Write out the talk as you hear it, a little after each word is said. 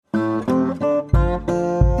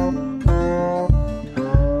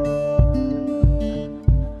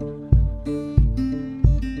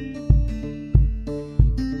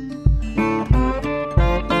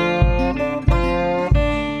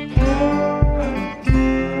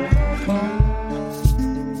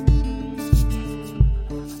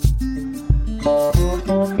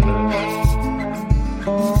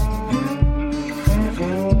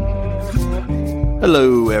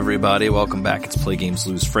everybody. Welcome back. It's Play Games,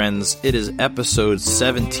 Lose Friends. It is episode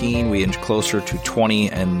 17. We inch closer to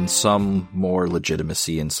 20 and some more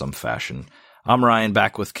legitimacy in some fashion. I'm Ryan,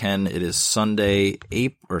 back with Ken. It is Sunday,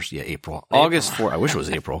 April. August 4th. I wish it was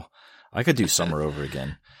April. I could do summer over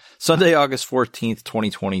again. Sunday, August 14th,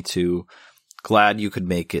 2022. Glad you could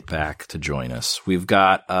make it back to join us. We've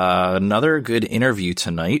got another good interview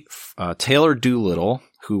tonight. Taylor Doolittle,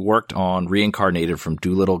 who worked on Reincarnated from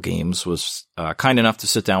Doolittle Games, was kind enough to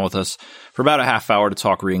sit down with us for about a half hour to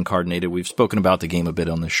talk Reincarnated. We've spoken about the game a bit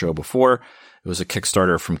on this show before. It was a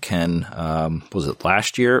Kickstarter from Ken. Was it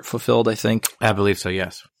last year it fulfilled, I think? I believe so,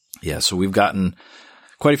 yes. Yeah, so we've gotten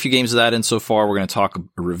quite a few games of that in so far. We're going to talk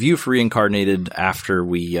a review for Reincarnated after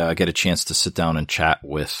we get a chance to sit down and chat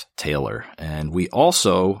with Taylor. And we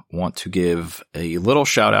also want to give a little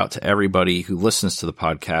shout out to everybody who listens to the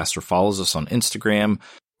podcast or follows us on Instagram.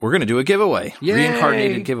 We're going to do a giveaway. Yay!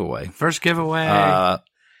 Reincarnated giveaway. First giveaway.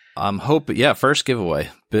 First giveaway.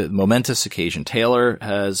 Momentous occasion. Taylor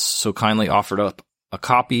has so kindly offered up a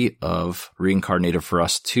copy of Reincarnated for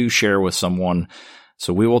us to share with someone.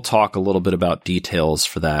 So we will talk a little bit about details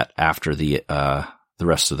for that after the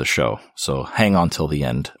rest of the show. So hang on till the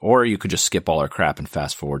end, or you could just skip all our crap and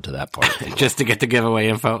fast forward to that part just to get the giveaway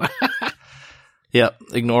info. Yeah,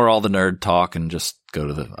 ignore all the nerd talk and just go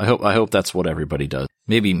to the. I hope that's what everybody does.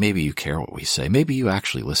 Maybe you care what we say. Maybe you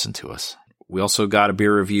actually listen to us. We also got a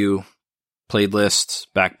beer review, played lists,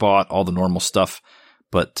 backbought, all the normal stuff.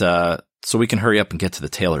 But so we can hurry up and get to the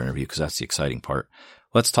Taylor interview because that's the exciting part.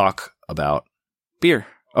 Let's talk about beer.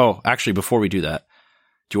 Oh, actually, before we do that,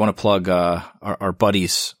 do you want to plug our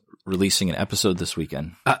buddies releasing an episode this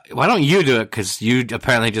weekend? Why don't you do it? Because you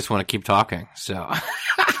apparently just want to keep talking. So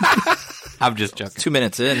I'm just joking. 2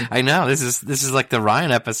 minutes in. I know this is like the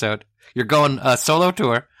Ryan episode. You're going solo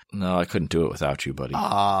tour. No, I couldn't do it without you, buddy.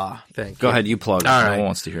 Thank you. Go ahead, you plug. All right. No one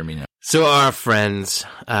wants to hear me now. So our friends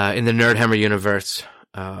in the Nerdhammer universe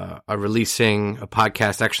are releasing a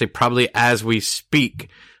podcast, actually probably as we speak.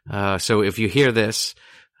 So if you hear this,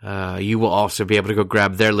 you will also be able to go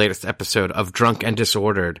grab their latest episode of Drunk and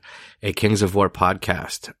Disordered, a Kings of War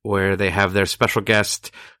podcast, where they have their special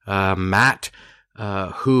guest, Matt,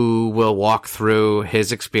 who will walk through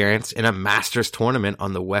his experience in a Masters tournament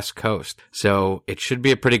on the West Coast. So it should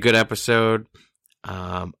be a pretty good episode.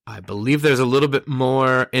 I believe there's a little bit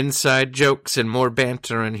more inside jokes and more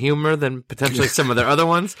banter and humor than potentially some of their other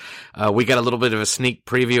ones. We got a little bit of a sneak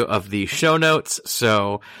preview of the show notes,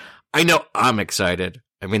 so I know I'm excited.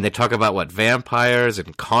 I mean, they talk about vampires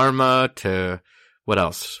and karma to what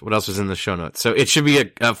else? What else was in the show notes? So it should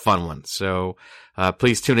be a fun one. So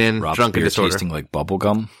please tune in. Rob's Drunk and beer Disorder. tasting like bubble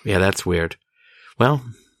gum. Yeah, that's weird. Well,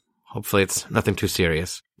 hopefully it's nothing too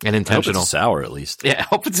serious and intentional. I hope it's sour at least. Yeah, I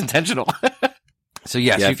hope it's intentional. So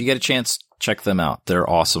yes, if you get a chance, check them out. They're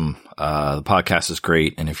awesome. The podcast is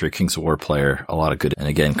great, and if you're a Kings of War player, a lot of good. And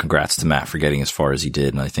again, congrats to Matt for getting as far as he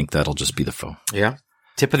did, and I think that'll just be the flow. Yeah,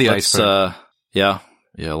 tip of the iceberg. Yeah,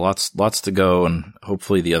 lots to go, and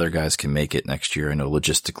hopefully the other guys can make it next year. I know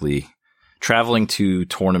logistically, traveling to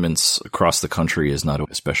tournaments across the country is not,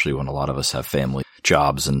 especially when a lot of us have family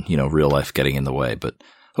jobs and real life getting in the way. But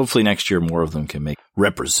hopefully next year more of them can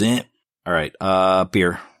represent. All right,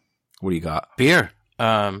 beer. What do you got? Beer.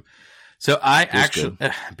 So I actually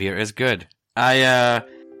beer is good. I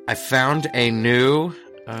found a new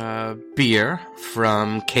beer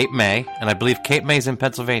from Cape May, and I believe Cape May is in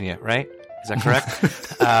Pennsylvania, right? Is that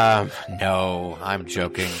correct? No, I'm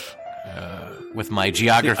joking. With my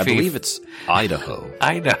geography, I believe it's Idaho.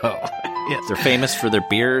 Idaho. Yes, they're famous for their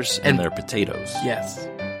beers and their potatoes. Yes.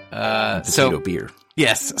 Potato beer.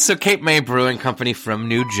 Yes. So Cape May Brewing Company from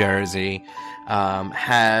New Jersey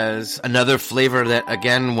has another flavor that,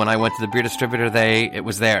 again, when I went to the beer distributor, it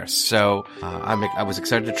was there. So I was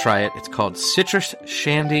excited to try it. It's called Citrus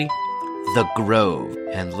Shandy The Grove,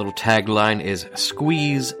 and the little tagline is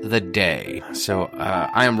 "Squeeze the Day." So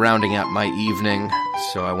I am rounding out my evening,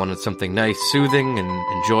 so I wanted something nice, soothing, and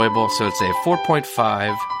enjoyable. So it's a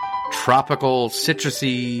 4.5 tropical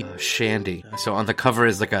citrusy shandy. So on the cover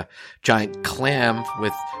is like a giant clam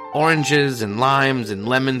with oranges and limes and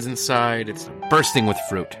lemons inside. It's bursting with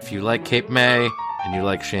fruit. If you like Cape May and you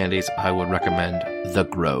like shandies, I would recommend The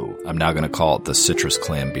Grove. I'm now going to call it the citrus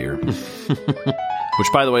clam beer. Which,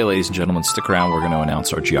 by the way, ladies and gentlemen, stick around. We're going to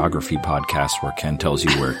announce our geography podcast where Ken tells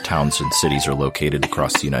you where towns and cities are located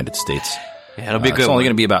across the United States. Yeah, it'll be a good. It's only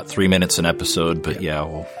going to be about 3 minutes an episode, but yeah,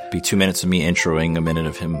 we'll be 2 minutes of me introing, a minute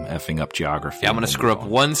of him effing up geography. Yeah, I'm going to screw up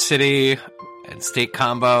one city and state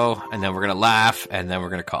combo, and then we're going to laugh, and then we're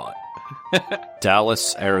going to call it.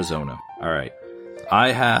 Dallas, Arizona. All right.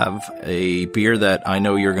 I have a beer that I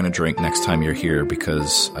know you're going to drink next time you're here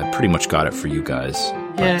because I pretty much got it for you guys.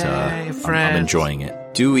 But I'm enjoying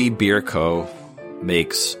it. Dewey Beer Co.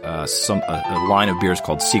 makes a line of beers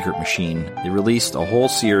called Secret Machine. They released a whole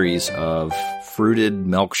series of fruited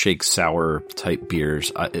milkshake sour type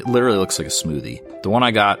beers. It literally looks like a smoothie. The one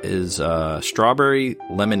I got is strawberry,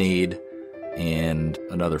 lemonade, and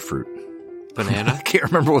another fruit. Banana? I can't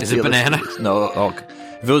remember what is it banana? No,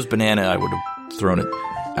 if it was banana, I would have thrown it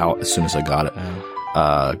out as soon as I got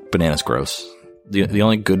it. Banana's gross. The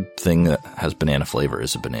only good thing that has banana flavor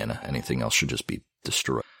is a banana. Anything else should just be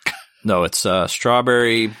destroyed. No, it's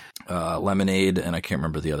strawberry, lemonade, and I can't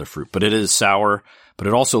remember the other fruit. But it is sour, but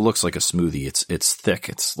it also looks like a smoothie. It's thick.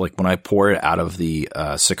 It's like when I pour it out of the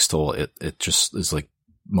Sixtel, it just is like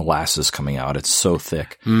molasses coming out. It's so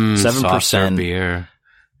thick. 7% beer.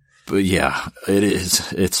 But yeah, it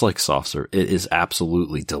is. It's like soft serve. It is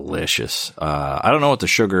absolutely delicious. I don't know what the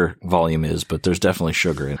sugar volume is, but there's definitely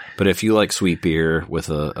sugar in it. But if you like sweet beer with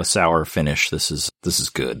a sour finish, this is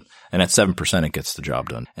good. And at 7%, it gets the job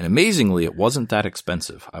done. And amazingly, it wasn't that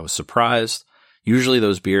expensive. I was surprised. Usually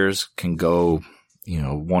those beers can go,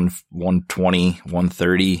 $120,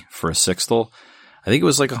 $130 for a Sixtel. I think it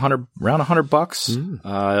was like around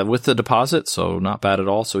 $100 with the deposit, so not bad at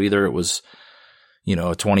all. So either it was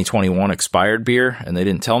a 2021 expired beer and they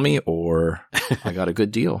didn't tell me, or I got a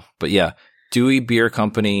good deal. But yeah, Dewey Beer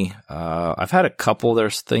Company. I've had a couple of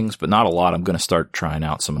their things, but not a lot. I'm going to start trying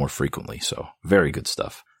out some more frequently. So very good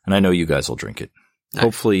stuff. And I know you guys will drink it. Nice.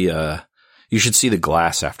 Hopefully, you should see the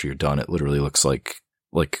glass after you're done. It literally looks like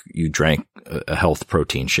you drank a health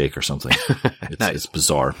protein shake or something. It's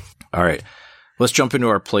bizarre. All right. Let's jump into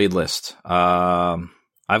our played list.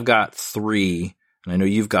 I've got 3 and I know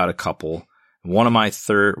you've got a couple. One of my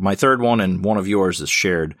third one and one of yours is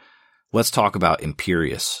shared. Let's talk about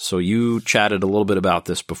Imperius. So you chatted a little bit about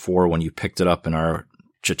this before when you picked it up in our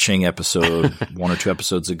Cha-Ching episode 1 or 2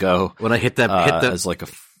 episodes ago. When I hit the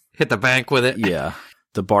bank with it. Yeah.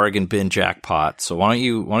 The bargain bin jackpot. So why don't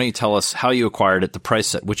you tell us how you acquired it, the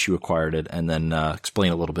price at which you acquired it, and then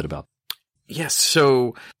explain a little bit about it. Yes.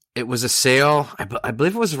 So it was a sale. I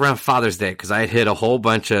believe it was around Father's Day because I had hit a whole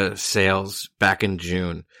bunch of sales back in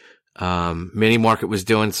June. Mini Market was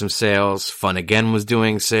doing some sales. Fun Again was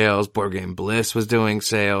doing sales. Board Game Bliss was doing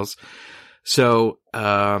sales. So,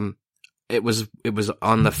 it was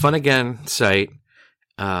on the Fun Again site.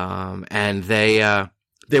 And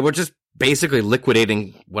they were just basically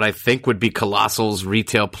liquidating what I think would be Colossal's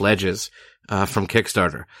retail pledges, from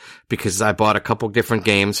Kickstarter, because I bought a couple different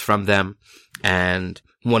games from them, and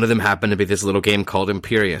one of them happened to be this little game called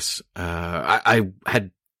Imperius. I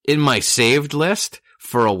had in my saved list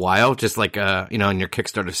for a while, just like, in your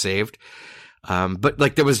Kickstarter saved. But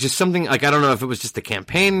like there was just something like, I don't know if it was just the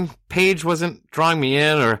campaign page wasn't drawing me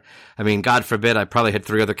in, or, I mean, God forbid, I probably had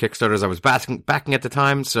 3 other Kickstarters I was backing at the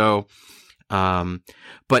time. So,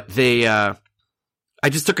 but I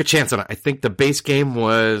just took a chance on it. I think the base game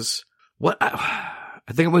was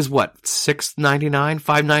I think it was $6.99,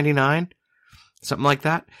 $5.99, something like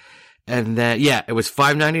that. And then, it was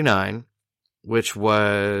 $5.99. Which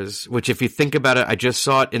if you think about it, I just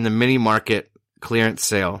saw it in the Mini Market clearance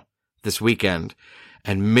sale this weekend,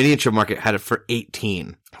 and Miniature Market had it for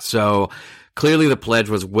 $18. So clearly the pledge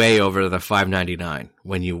was way over the $5.99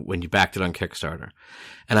 when you backed it on Kickstarter.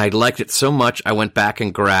 And I liked it so much, I went back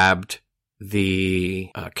and grabbed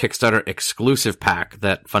the Kickstarter exclusive pack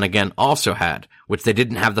that Fun Again also had, which they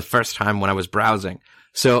didn't have the first time when I was browsing.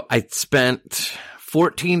 So I spent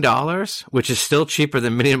 $14, which is still cheaper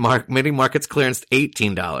than Mini Market's clearance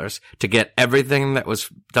 $18 to get everything that was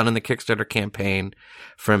done in the Kickstarter campaign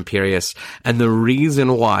for Imperius. And the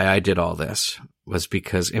reason why I did all this was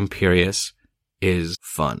because Imperius is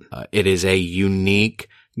fun. It is a unique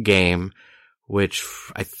game, which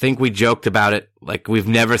I think we joked about it. Like, we've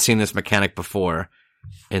never seen this mechanic before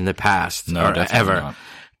in the past or ever. Not.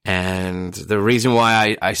 And the reason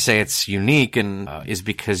why I say it's unique is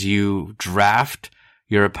because you draft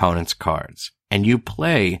your opponent's cards and you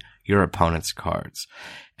play your opponent's cards.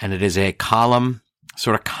 And it is a column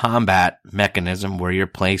sort of combat mechanism where you're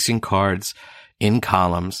placing cards in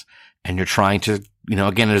columns and you're trying to,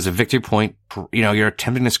 again, it is a victory point. You're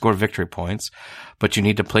attempting to score victory points, but you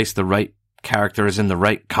need to place the right characters in the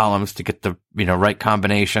right columns to get the, right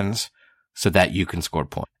combinations so that you can score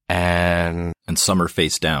points. And some are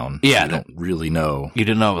face down. Yeah. You don't really know. You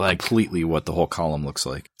don't know completely what the whole column looks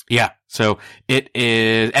like. Yeah. So it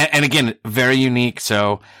is, and again, very unique.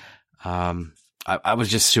 So, I was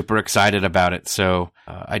just super excited about it. So,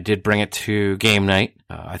 I did bring it to game night.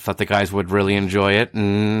 I thought the guys would really enjoy it,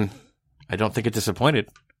 and I don't think it disappointed.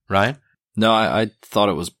 Ryan? No, I thought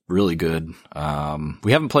it was really good.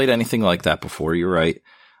 We haven't played anything like that before. You're right.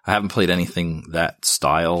 I haven't played anything that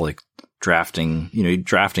style, like drafting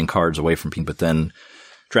cards away from people, but then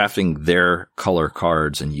drafting their color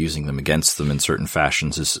cards and using them against them in certain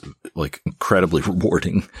fashions is like incredibly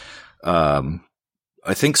rewarding.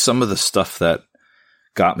 I think some of the stuff that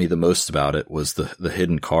got me the most about it was the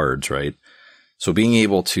hidden cards, right? So being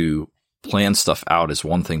able to plan stuff out is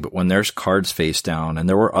one thing, but when there's cards face down, and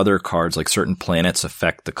there were other cards, like certain planets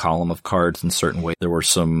affect the column of cards in certain ways.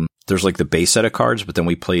 There's like the base set of cards, but then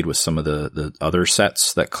we played with some of the other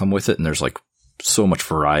sets that come with it, and there's like so much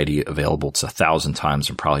variety available. It's 1,000 times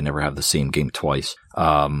and probably never have the same game twice.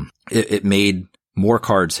 It made more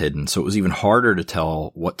cards hidden, so it was even harder to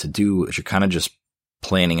tell what to do as you're kind of just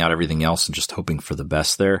planning out everything else and just hoping for the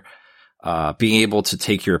best there. Being able to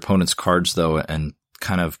take your opponent's cards, though, and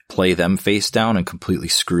kind of play them face down and completely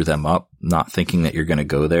screw them up, not thinking that you're going to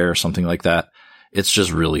go there or something like that. It's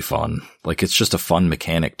just really fun. Like, it's just a fun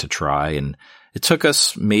mechanic to try. And it took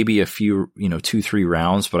us maybe a few, 2-3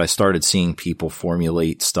 rounds, but I started seeing people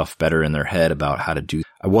formulate stuff better in their head about how to do.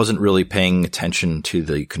 I wasn't really paying attention to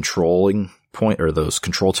the controlling point or those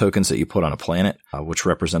control tokens that you put on a planet, which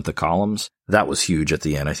represent the columns. That was huge at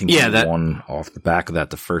the end. I think we won off the back of that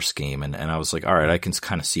the first game. And I was like, all right, I can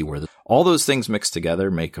kind of see where all those things mixed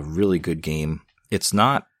together make a really good game. It's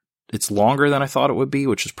longer than I thought it would be,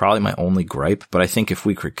 which is probably my only gripe. But I think if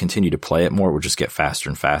we could continue to play it more, it would just get faster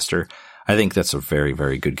and faster. I think that's a very,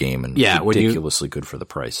 very good game and ridiculously good for the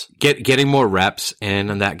price. Getting more reps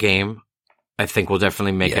in that game, I think will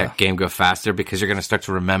definitely make that game go faster because you're going to start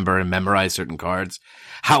to remember and memorize certain cards.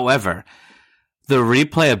 However, the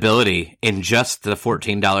replayability in just the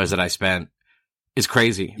 $14 that I spent is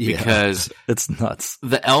crazy because it's nuts.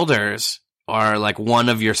 The Elders are like one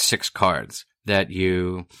of your 6 cards that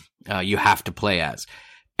you have to play as.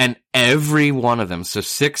 And every one of them, so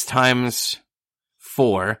 6 times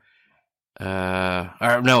 4,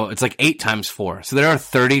 or no, it's like 8 times 4. So there are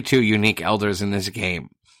 32 unique Elders in this game.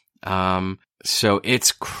 So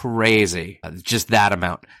it's crazy, just that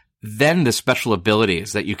amount. Then the special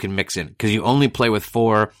abilities that you can mix in, because you only play with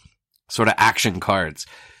 4 sort of action cards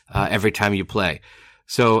every time you play.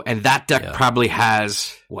 So, and that deck probably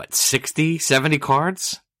has, 60, 70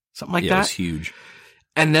 cards? Something like that? Yeah, it's huge.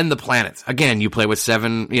 And then the planets. Again, you play with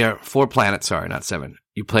 4 planets, sorry, not 7.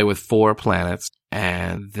 You play with 4 planets,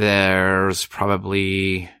 and there's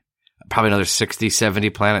probably another 60, 70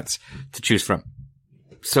 planets to choose from.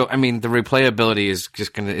 So, I mean, the replayability is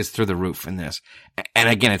just is through the roof in this. And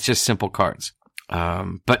again, it's just simple cards.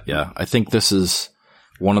 But yeah, I think this is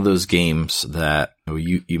one of those games that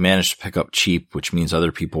you managed to pick up cheap, which means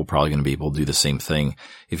other people are probably going to be able to do the same thing.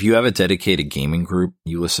 If you have a dedicated gaming group,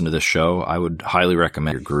 you listen to this show, I would highly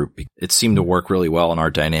recommend your group. It seemed to work really well in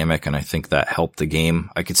our dynamic, and I think that helped the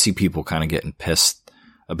game. I could see people kind of getting pissed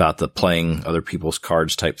about the playing other people's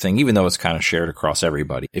cards type thing, even though it's kind of shared across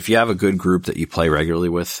everybody. If you have a good group that you play regularly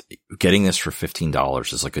with, getting this for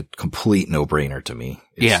 $15 is like a complete no-brainer to me.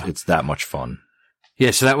 It's that much fun.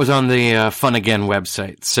 Yeah, so that was on the Fun Again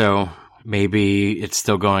website. So maybe it's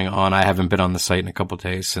still going on. I haven't been on the site in a couple of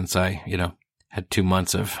days since I, had 2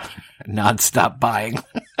 months of nonstop buying.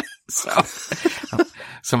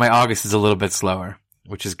 So my August is a little bit slower,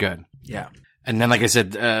 which is good. Yeah. And then, like I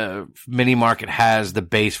said, Mini Market has the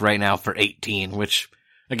base right now for $18, which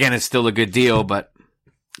again is still a good deal, but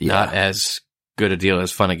not as good a deal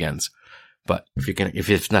as Fun Again's. But if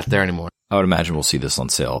it's not there anymore, I would imagine we'll see this on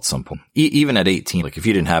sale at some point. Even at 18, like if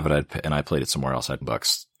you didn't have it and I played it somewhere else, I'd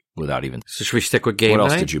 $10 without even. So should we stick with game night?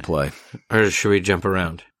 What else did you play? Or should we jump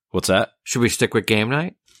around? What's that? Should we stick with game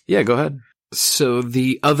night? Yeah, go ahead. So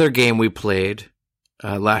the other game we played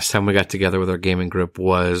last time we got together with our gaming group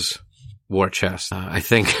was War Chest. I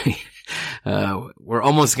think we're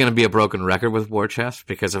almost going to be a broken record with War Chest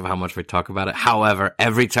because of how much we talk about it. However,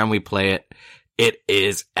 every time we play it, it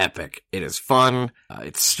is epic. It is fun.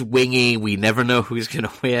 It's swingy. We never know who's going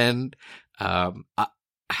to win.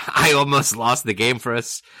 I almost lost the game for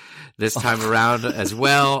us this time around as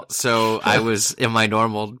well. So I was in my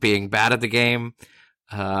normal being bad at the game.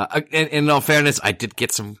 In all fairness, I did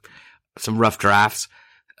get some rough drafts.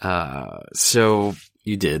 So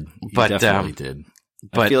you did. You definitely did.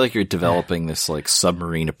 But I feel like you're developing this like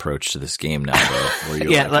submarine approach to this game now, though, where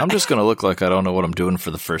you're I'm just going to look like I don't know what I'm doing for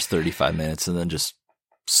the first 35 minutes and then just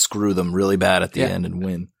screw them really bad at the end and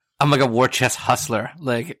win. I'm like a War Chest hustler,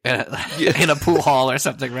 like in a pool hall or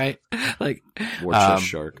something, right? Like War Chest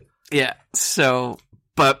shark. Yeah. So,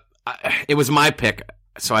 but it was my pick.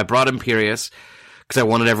 So I brought Imperius because I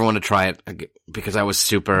wanted everyone to try it because I was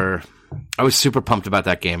super I was super pumped about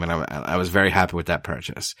that game, and I was very happy with that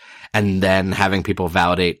purchase. And then having people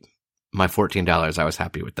validate my $14, I was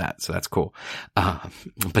happy with that. So that's cool.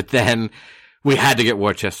 But then we had to get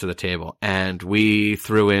War Chest to the table, and we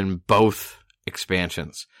threw in both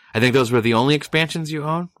expansions. I think those were the only expansions you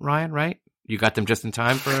own, Ryan, right? You got them just in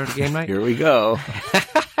time for game night? Here we go.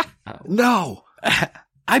 No!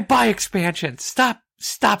 I buy expansions. Stop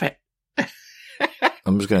it.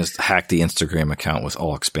 I'm just going to hack the Instagram account with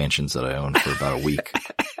all expansions that I own for about a week.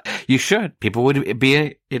 You should. People would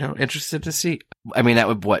be, interested to see. I mean, that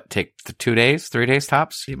would, take 2 days, 3 days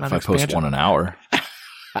tops? If I post one an hour.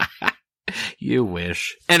 You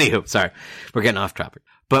wish. Anywho, sorry. We're getting off topic.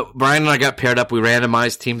 But Brian and I got paired up. We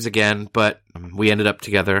randomized teams again, but we ended up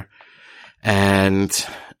together. And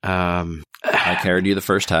I carried you the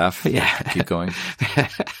first half. Yeah. Keep going.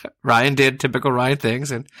 Ryan did typical Ryan things,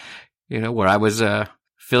 and where I was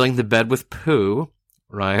filling the bed with poo,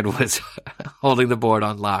 Ryan was holding the board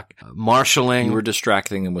on lock, marshalling. You were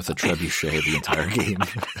distracting him with a trebuchet the entire game.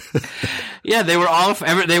 Yeah, they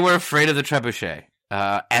were afraid of the trebuchet,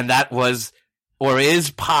 and that was or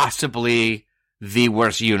is possibly the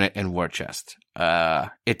worst unit in War Chest.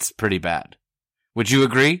 It's pretty bad. Would you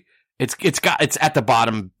agree? It's at the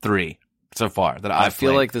bottom 3 so far that I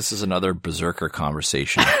feel like this is another Berserker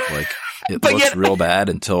conversation. Like it looks real bad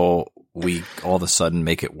until we all of a sudden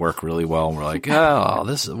make it work really well, and we're like, oh,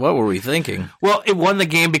 what were we thinking? Well, it won the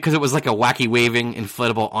game because it was like a wacky waving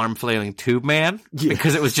inflatable arm flailing tube man. Yeah.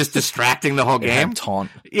 Because it was just distracting the whole game. Taunt.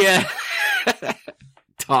 Yeah.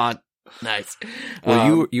 Taunt. Nice.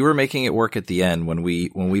 Well, you were making it work at the end when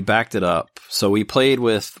we backed it up. So we played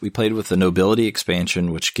with the Nobility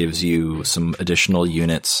expansion, which gives you some additional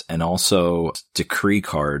units, and also decree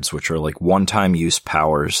cards, which are like one-time use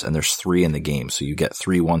powers, and there's 3 in the game, so you get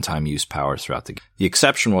 3 one-time use powers throughout the game. The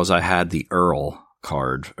exception was I had the Earl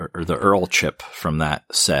card or the Earl chip from that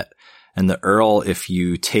set, and the Earl, if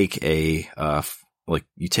you take a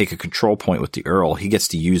you take a control point with the Earl, he gets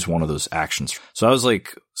to use one of those actions. So I was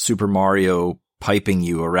like Super Mario piping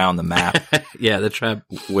you around the map. Yeah, the treb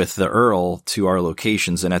with the Earl to our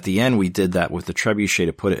locations. And at the end, we did that with the trebuchet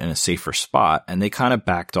to put it in a safer spot. And they kind of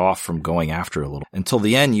backed off from going after it a little until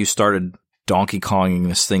the end. You started Donkey Konging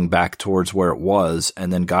this thing back towards where it was,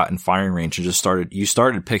 and then got in firing range and you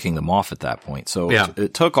started picking them off at that point. So yeah.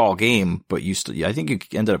 It took all game, but I think you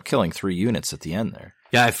ended up killing 3 units at the end there.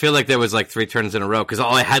 Yeah, I feel like there was like 3 turns in a row because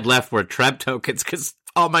all I had left were Treb tokens because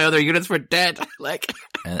all my other units were dead.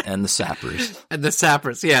 and the sappers. And the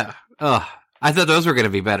sappers, yeah. Oh, I thought those were going to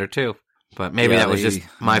be better too, but maybe that was just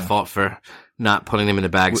my fault for not putting them in the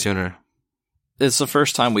bag sooner. It's the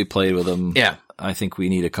first time we played with them. Yeah, I think we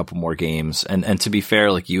need a couple more games. And to be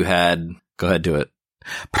fair, like you had, go ahead, do it.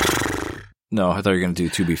 No, I thought you were going to do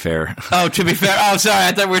To Be Fair. Oh, To Be Fair. Oh, sorry.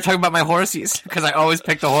 I thought we were talking about my horses because I always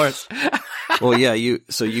pick the horse. Well, yeah, you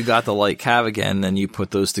got the light cav again, and you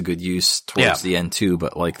put those to good use towards the end too.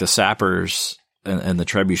 But like the sappers and the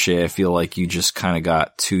trebuchet, I feel like you just kind of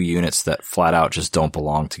got 2 units that flat out just don't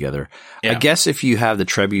belong together. Yeah. I guess if you have the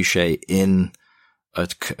trebuchet in a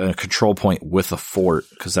control point with a fort,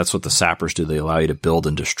 because that's what the sappers do. They allow you to build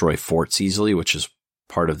and destroy forts easily, which is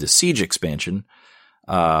part of the siege expansion.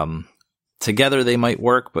 Together they might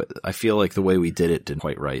work, but I feel like the way we did it didn't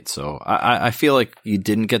quite right. So I feel like you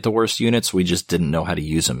didn't get the worst units. We just didn't know how to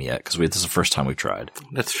use them yet because this is the first time we tried.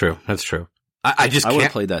 That's true. I would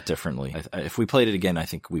have played that differently. If we played it again, I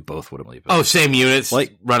think we both would have played it. Oh, same units,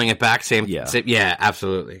 like running it back, same. Yeah,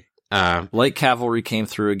 absolutely. Light cavalry came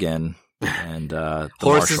through again. And the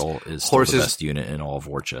Marshal is still the best unit in all of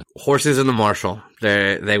War Chest. Horses and the Marshal,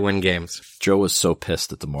 they win games. Joe was so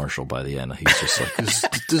pissed at the Marshal by the end. He's just like, this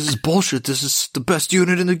is bullshit. This is the best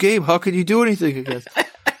unit in the game. How can you do anything against?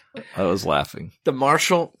 I was laughing. The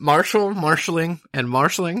marshaling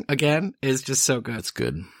again is just so good. It's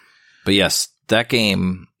good. But yes, that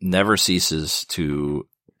game never ceases to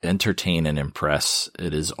entertain and impress.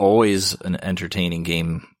 It is always an entertaining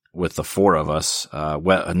game with the 4 of us,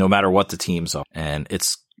 no matter what the teams are. And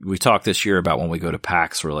we talked this year about when we go to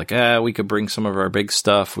PAX, we're like, we could bring some of our big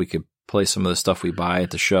stuff. We could play some of the stuff we buy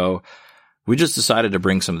at the show. We just decided to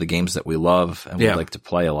bring some of the games that we love and we like to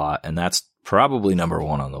play a lot. And that's probably number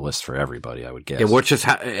 1 on the list for everybody, I would guess. Yeah, we're just,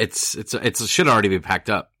 it should already be packed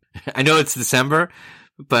up. I know it's December,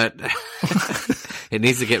 but it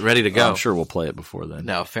needs to get ready to go. I'm sure we'll play it before then.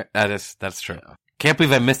 No, that's true. Yeah. Can't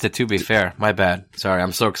believe I missed it, To Be Fair. My bad. Sorry,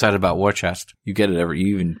 I'm so excited about War Chest. You get it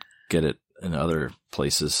you even get it in other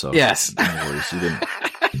places, so yes. No worries,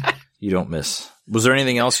 you don't miss. Was there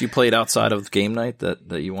anything else you played outside of game night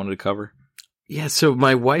that you wanted to cover? Yeah, so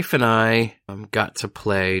my wife and I got to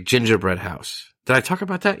play Gingerbread House. Did I talk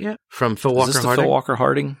about that yet? From Phil Walker Is this the Harding? Phil Walker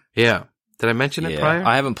Harding? Yeah. Did I mention it prior?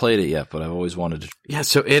 I haven't played it yet, but I've always wanted to. Yeah,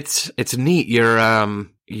 so it's neat.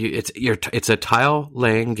 It's a tile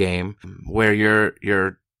laying game where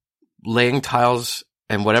you're laying tiles,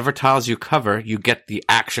 and whatever tiles you cover, you get the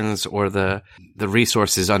actions or the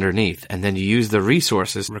resources underneath, and then you use the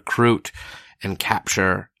resources to recruit and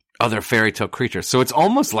capture other fairy tale creatures. So it's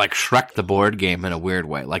almost like Shrek the board game in a weird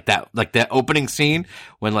way, like that opening scene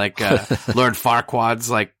when Lord Farquaad's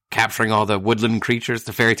like capturing all the woodland creatures,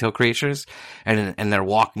 the fairy tale creatures, and they're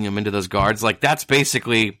walking them into those guards. Like that's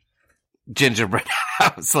basically Gingerbread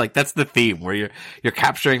House. Like that's the theme where you're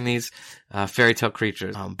capturing these fairy tale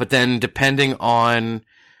creatures. But then depending on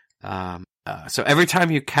so every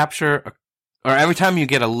time you capture or every time you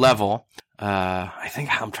get a level,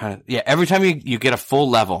 every time you get a full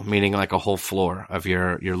level, meaning like a whole floor of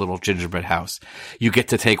your little gingerbread house, you get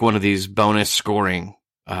to take one of these bonus scoring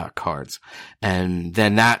cards, and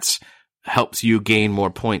then helps you gain more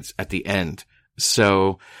points at the end.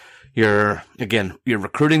 So you're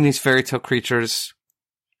recruiting these fairy tale creatures.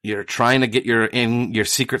 You're trying to get your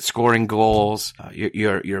secret scoring goals.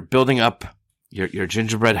 You're building up your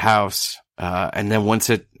gingerbread house. And then once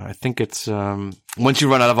you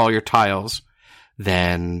run out of all your tiles,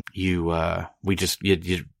 then you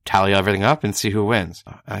tally everything up and see who wins.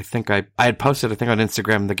 I think I had posted, on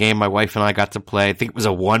Instagram, the game my wife and I got to play. I think it was a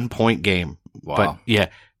 1-point game. Wow. But yeah,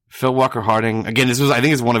 Phil Walker Harding, again, this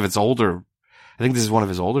is one of his older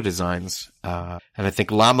designs. And I think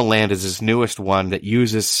Llama Land is his newest one that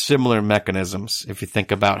uses similar mechanisms. If you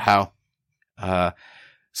think about how,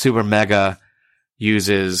 Super Mega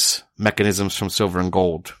uses mechanisms from Silver and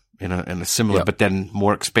Gold in a similar, but then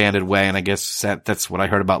more expanded way. And I guess that's what I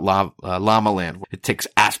heard about Llama Land. It takes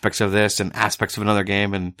aspects of this and aspects of another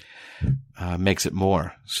game and makes it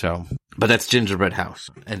more. So, but that's Gingerbread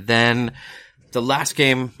House. And then the last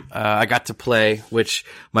game I got to play, which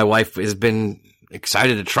my wife has been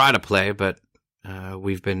excited to try to play, but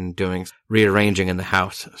we've been doing rearranging in the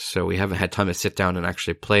house, so we haven't had time to sit down and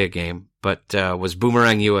actually play a game, but was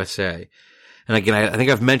Boomerang USA. And again, I think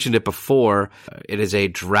I've mentioned it before. It is a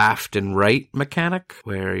draft and write mechanic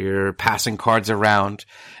where you're passing cards around,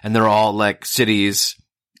 and they're all like cities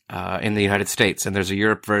in the United States. And there's a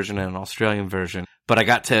Europe version and an Australian version. But I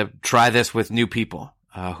got to try this with new people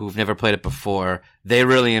who've never played it before. They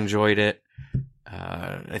really enjoyed it.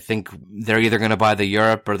 I think they're either going to buy the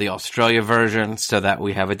Europe or the Australia version so that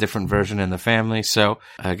we have a different version in the family. So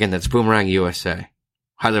again, that's Boomerang USA.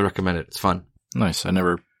 Highly recommend it. It's fun. Nice. I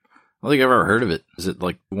don't think I've ever heard of it. Is it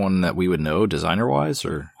like one that we would know designer-wise,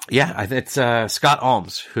 or? Yeah, it's Scott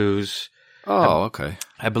Alms, who's... Oh, okay.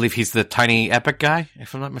 I believe he's the Tiny Epic guy,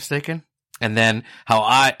 if I'm not mistaken. And then so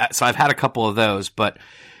I've had a couple of those, but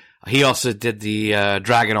he also did the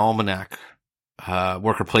Dragon Almanac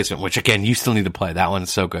worker placement, which again, you still need to play. That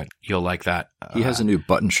one's so good. You'll like that. He has a new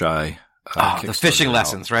Button Shy. The fishing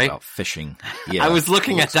lessons, right? About fishing. Yeah. I was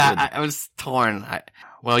looking at that. I was torn.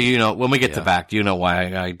 Well, when we get to back, you know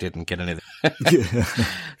why I didn't get anything.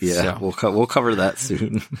 Yeah, so. We'll cover that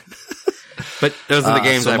soon. But those are the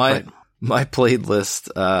games I played. My played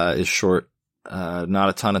list is short. Not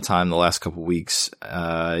a ton of time the last couple weeks.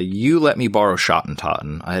 You let me borrow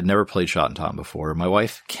Schottentotten. I had never played Schottentotten before. My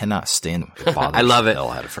wife cannot stand it. I love it.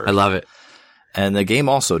 I love it. And the game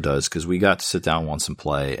also does, because we got to sit down once and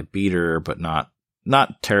play. I beat her, but not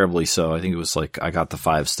terribly so. I think it was like I got the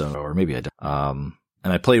 5 stone, or maybe I did.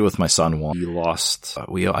 And I played with my son once. We lost.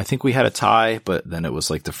 I think we had a tie, but then it was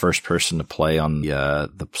like the first person to play on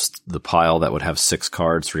the pile that would have 6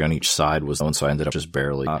 cards, 3 on each side was one. So I ended up just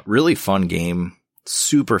barely. Really fun game.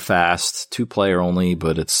 Super fast, 2-player only,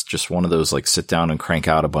 but it's just one of those like sit down and crank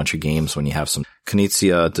out a bunch of games when you have some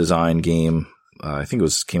Knizia design game. I think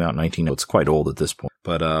came out in 19. It's quite old at this point,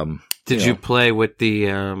 but did you play with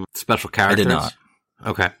the special characters? I did not.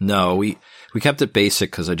 Okay. No, we kept it basic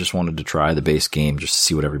because I just wanted to try the base game just to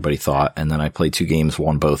see what everybody thought. And then I played 2 games,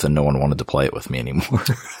 won both, and no one wanted to play it with me anymore.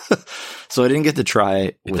 So I didn't get to try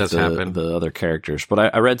it with the other characters.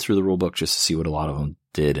 But I read through the rule book just to see what a lot of them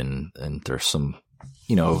did. And there's some,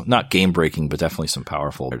 not game breaking, but definitely some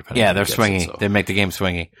powerful. Yeah, they're swingy. So. They make the game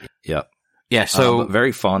swingy. Yep. Yeah, so.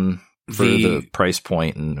 Very fun for the price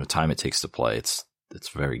point and the time it takes to play. It's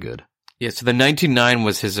very good. Yeah, so the 1999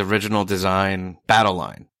 was his original design battle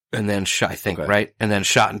line. And then, I think, okay. Right? And then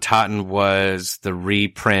Schottentotten was the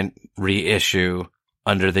reissue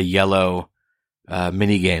under the yellow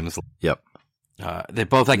mini games. Yep. They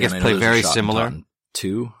both, I guess, play very similar.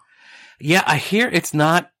 2? Yeah, I hear it's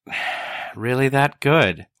not really that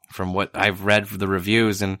good from what I've read for the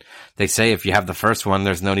reviews. And they say if you have the first one,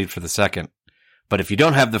 there's no need for the second. But if you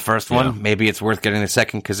don't have the first one, Yeah. maybe it's worth getting the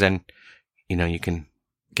second because then, you can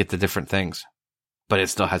get the different things. But it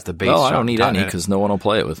still has the base. Well, I don't need shop any in it. because no one will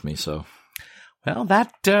play it with me. So, Well,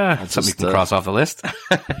 that's something you just, can cross off the list.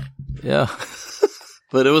 yeah.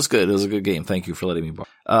 But it was good. It was a good game. Thank you for letting me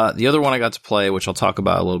borrow. The other one I got to play, which I'll talk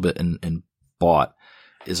about a little bit and bought,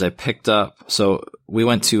 is I picked up. So we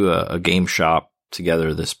went to a game shop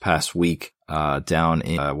together this past week down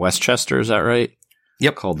in Westchester. Is that right?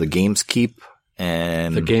 Yep. Called the Games Keep.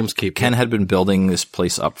 And The Games Keep. Ken had been building this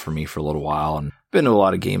place up for me for a little while, and been to a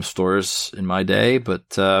lot of game stores in my day,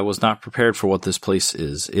 but was not prepared for what this place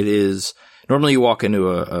is. It is normally you walk into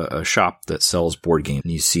a shop that sells board games,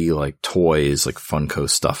 and you see like toys, like Funko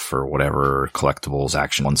stuff for whatever, collectibles,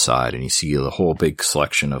 action on one side, and you see the whole big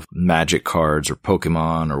selection of Magic cards or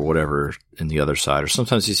Pokemon or whatever in the other side, or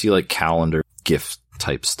sometimes you see like calendar, gift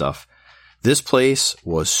type stuff. This place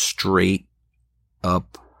was straight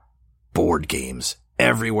up board games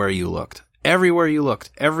everywhere you looked. Everywhere you looked,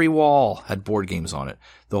 every wall had board games on it.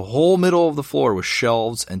 The whole middle of the floor was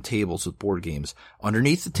shelves and tables with board games.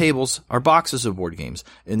 Underneath the tables are boxes of board games.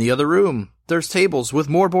 In the other room, there's tables with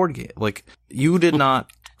more board games. Like, you did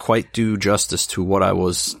not quite do justice to what I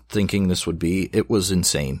was thinking this would be. It was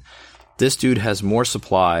insane. This dude has more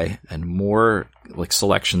supply and more like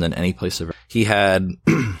selection than any place ever. He had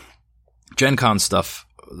Gen Con stuff.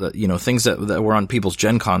 Things that were on people's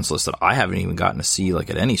Gen Cons list that I haven't even gotten to see like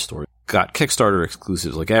at any store. Got Kickstarter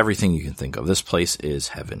exclusives, like everything you can think of. This place is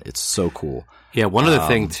heaven. It's so cool. Yeah, one other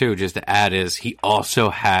thing too, just to add, is he also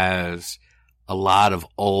has a lot of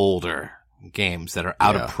older games that are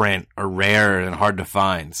out of print or rare and hard to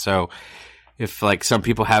find. So if like some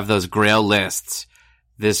people have those Grail lists,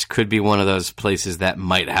 this could be one of those places that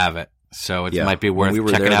might have it. So it might be worth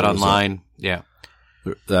checking out online. Yeah.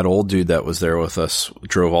 That old dude that was there with us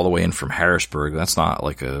drove all the way in from Harrisburg. That's not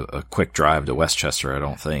like a quick drive to Westchester, I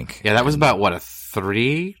don't think. Yeah, that was about, what, a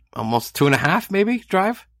 3, almost 2.5 maybe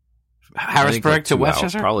drive? Harrisburg to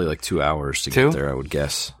Westchester? Probably like 2 hours to get there, I would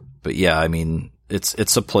guess. But yeah, I mean,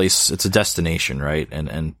 it's a place, it's a destination, right?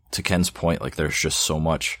 And to Ken's point, like there's just so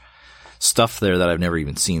much stuff there that I've never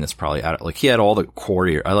even seen that's probably out. Like he had all the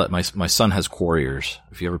Quarrier. My son has Quarriers.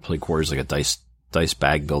 If you ever played Quarriers, like a dice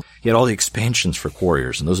bag build. He had all the expansions for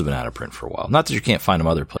Quarriers, and those have been out of print for a while. Not that you can't find them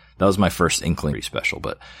other places. That was my first inkling. Pretty special.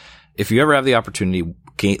 But if you ever have the opportunity,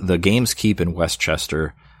 the Games Keep in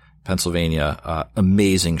Westchester, Pennsylvania,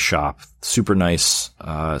 amazing shop, super nice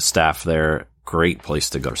staff there, great place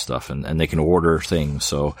to go for stuff, and they can order things.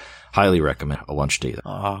 So highly recommend a lunch date.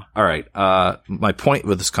 All right. My point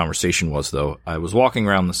with this conversation was, though, I was walking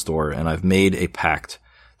around the store, and I've made a pact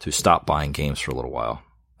to stop buying games for a little while.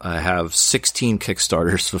 I have 16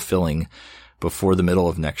 Kickstarters fulfilling before the middle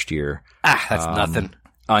of next year. That's nothing.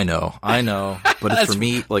 I know. But it's for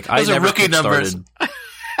me, like I never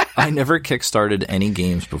kickstarted any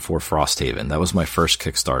games before Frosthaven. That was my first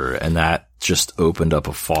Kickstarter, and that just opened up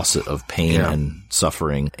a faucet of pain and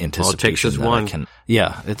suffering, anticipation. Well, it takes just one.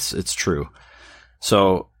 Yeah, it's true.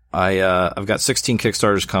 So I've got 16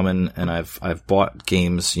 Kickstarters coming, and I've bought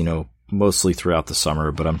games, mostly throughout the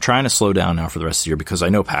summer, but I'm trying to slow down now for the rest of the year because I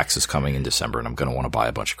know PAX is coming in December and I'm going to want to buy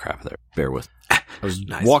a bunch of crap there. Bear with. I was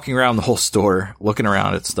walking around the whole store, looking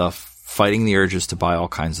around at stuff, fighting the urges to buy all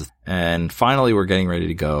kinds of, and finally we're getting ready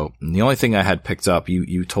to go. And the only thing I had picked up,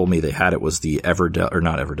 you told me they had it, was the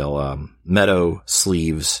Meadow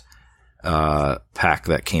Sleeves pack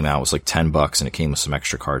that came out. It was like $10 and it came with some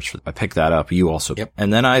extra cards. I picked that up. You also. Yep.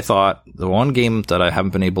 And then I thought the one game that I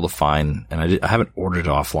haven't been able to find, and I haven't ordered it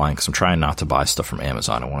offline because I'm trying not to buy stuff from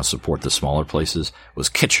Amazon. I want to support the smaller places, was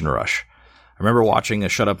Kitchen Rush. I remember watching a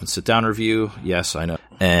Shut Up and Sit Down review. Yes, I know.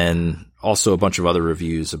 And also a bunch of other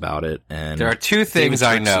reviews about it. And there are two things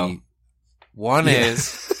I know. One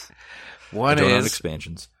is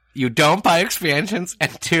expansions. You don't buy expansions,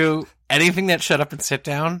 and two, anything that Shut Up and Sit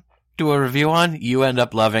Down do a review on, you end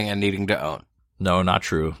up loving and needing to own. No, not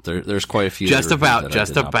true. There's quite a few. Just about.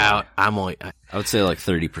 I would say like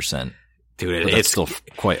 30%. Dude, it's still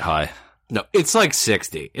quite high. No, it's like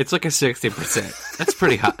 60. It's like a 60%. That's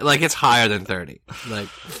pretty high. Like it's higher than 30. Like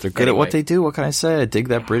they're good at what they do. What can I say? I dig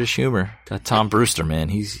that British humor. Got Tom Brewster, man.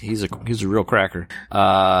 He's a real cracker.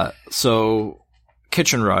 So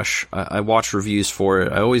Kitchen Rush, I watched reviews for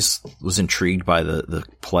it. I always was intrigued by the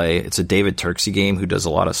play. It's a David Turksey game who does a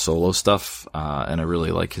lot of solo stuff, and I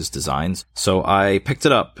really like his designs. So I picked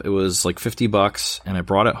it up. It was like $50, and I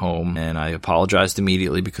brought it home, and I apologized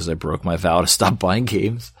immediately because I broke my vow to stop buying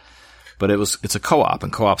games. But it's a co-op,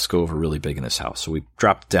 and co-ops go over really big in this house. So we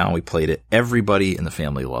dropped it down, we played it. Everybody in the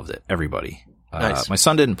family loved it. Everybody. Nice. My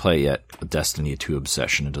son didn't play yet, Destiny 2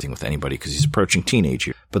 Obsession, and doesn't with anybody because he's approaching teenage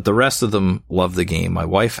years. But the rest of them love the game. My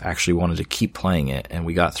wife actually wanted to keep playing it, and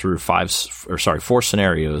we got through 4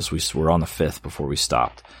 scenarios. We were on the 5th before we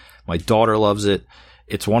stopped. My daughter loves it.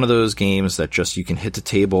 It's one of those games that just you can hit the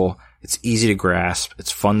table. It's easy to grasp.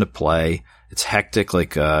 It's fun to play. It's hectic.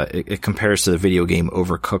 Like it compares to the video game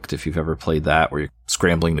Overcooked, if you've ever played that, where you're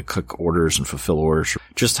scrambling to cook orders and fulfill orders.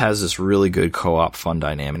 Just has this really good co-op fun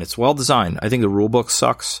dynamic. It's well designed. I think the rulebook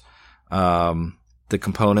sucks. The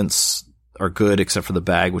components are good except for the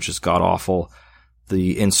bag, which is god awful.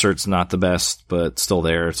 The insert's not the best, but still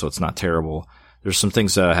there, so it's not terrible. There's some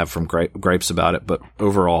things that I have from gripes about it, but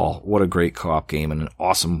overall, what a great co-op game and an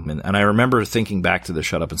awesome. And I remember thinking back to the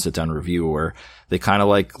Shut Up and Sit Down review where they kind of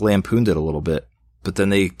like lampooned it a little bit, but then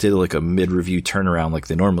they did like a mid-review turnaround like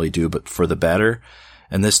they normally do, but for the better.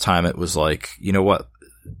 And this time it was like, you know what?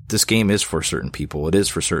 This game is for certain people. It is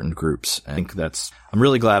for certain groups. I think I'm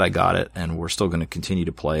really glad I got it, and we're still going to continue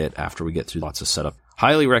to play it after we get through lots of setup.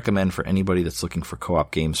 Highly recommend for anybody that's looking for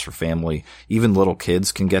co-op games for family. Even little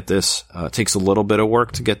kids can get this. It takes a little bit of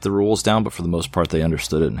work to get the rules down, but for the most part, they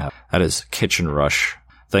understood it. And that is Kitchen Rush.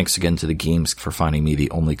 Thanks again to the games for finding me the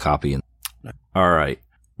only copy. All right.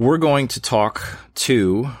 We're going to talk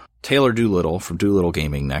to Taylor Doolittle from Doolittle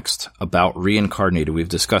Gaming next about Reincarnated. We've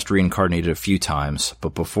discussed Reincarnated a few times,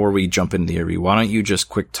 but before we jump into the interview, why don't you just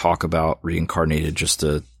quick talk about Reincarnated, just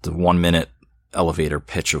the 1 minute elevator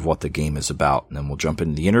pitch of what the game is about, and then we'll jump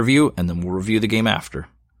into the interview, and then we'll review the game after.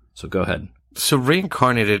 So go ahead. So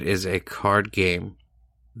Reincarnated is a card game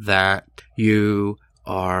that you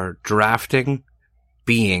are drafting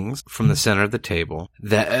beings from the center of the table.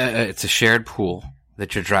 It's a shared pool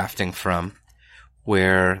that you're drafting from,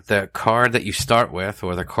 where the card that you start with,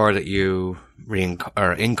 or the card that you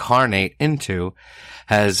incarnate into,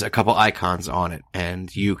 has a couple icons on it,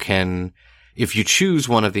 and you can, if you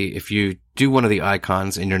do one of the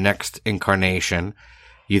icons in your next incarnation,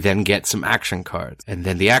 you then get some action cards. And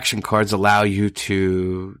then the action cards allow you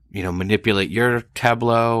to, manipulate your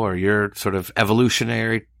tableau or your sort of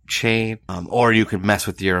evolutionary chain. Or you can mess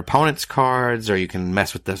with your opponent's cards, or you can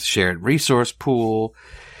mess with the shared resource pool.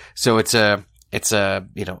 So it's an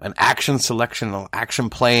action selection, action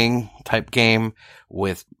playing type game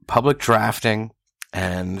with public drafting.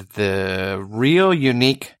 And the real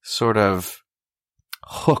unique sort of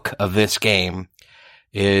hook of this game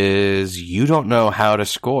is you don't know how to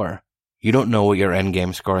score. You don't know what your end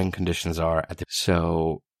game scoring conditions are.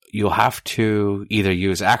 So you'll have to either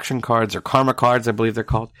use action cards or karma cards, I believe they're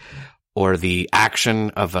called, or the action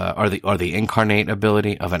of or the incarnate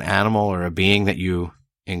ability of an animal or a being that you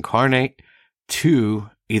incarnate to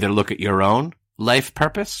either look at your own life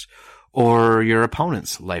purpose or your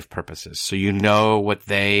opponent's life purposes. So you know what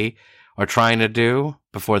they are trying to do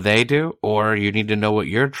before they do, or you need to know what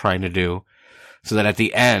you're trying to do so that at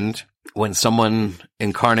the end, when someone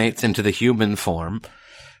incarnates into the human form,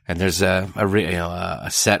 and there's a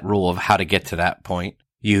set rule of how to get to that point,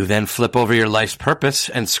 you then flip over your life's purpose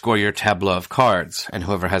and score your tableau of cards, and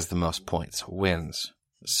whoever has the most points wins.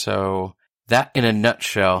 So that, in a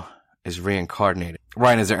nutshell, is Reincarnated.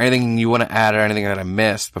 Ryan, is there anything you want to add or anything that I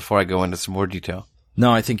missed before I go into some more detail?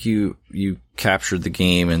 No, I think you captured the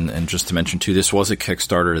game, and just to mention too, this was a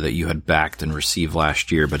Kickstarter that you had backed and received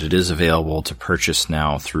last year, but it is available to purchase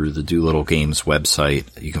now through the Doolittle Games website.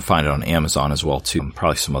 You can find it on Amazon as well too,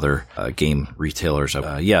 probably some other game retailers.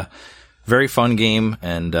 Very fun game,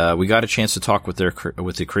 and we got a chance to talk with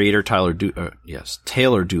the creator Taylor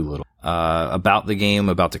Doolittle about the game,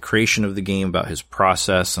 about the creation of the game, about his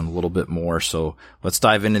process, and a little bit more. So let's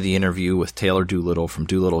dive into the interview with Taylor Doolittle from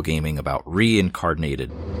Doolittle Gaming about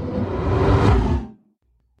Reincarnated.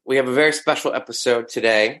 We have a very special episode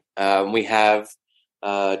today. We have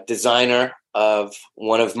designer of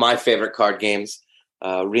one of my favorite card games,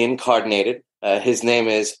 Reincarnated. His name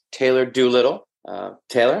is Taylor Doolittle.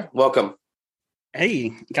 Taylor, welcome.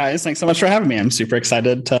 Hey, guys. Thanks so much for having me. I'm super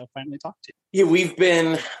excited to finally talk to you. Yeah, we've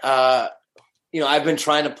been, I've been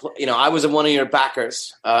trying to, I was one of your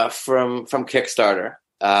backers from Kickstarter,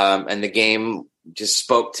 and the game just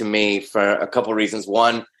spoke to me for a couple of reasons.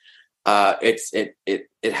 One, it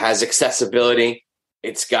has accessibility.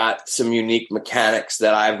 It's got some unique mechanics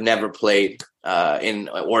that I've never played in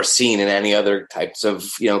or seen in any other types of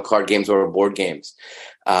card games or board games.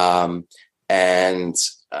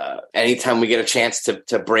 Anytime we get a chance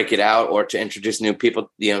to break it out or to introduce new people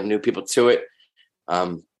to it,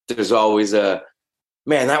 there's always that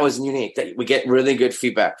was unique. That we get really good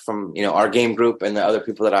feedback from our game group and the other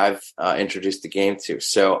people that I've introduced the game to.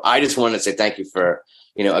 So I just wanted to say thank you for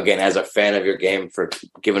again, as a fan of your game, for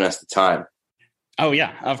giving us the time. Oh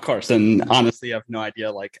yeah, of course. And honestly, I have no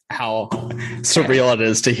idea like how surreal it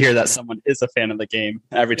is to hear that someone is a fan of the game.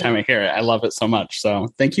 Every time I hear it, I love it so much. So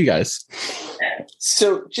thank you guys.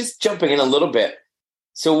 So just jumping in a little bit.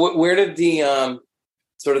 So where did the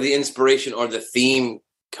sort of the inspiration or the theme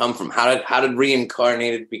come from? How did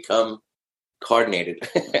Reincarnated become Cardinated?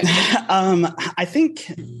 I think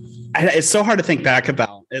it's so hard to think back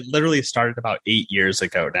about. It literally started about 8 years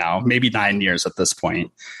ago now, maybe 9 years at this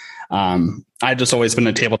point. I've just always been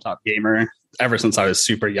a tabletop gamer ever since I was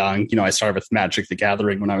super young. You know, I started with Magic the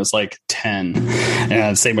Gathering when I was like 10,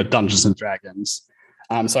 and same with Dungeons and Dragons.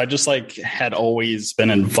 So I just like had always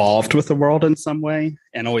been involved with the world in some way,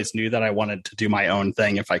 and always knew that I wanted to do my own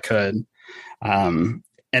thing if I could. And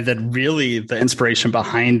then really the inspiration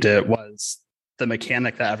behind it was the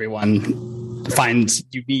mechanic that everyone finds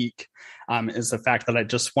unique. Is the fact that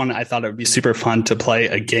I thought it would be super fun to play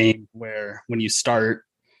a game where when you start,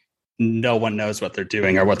 no one knows what they're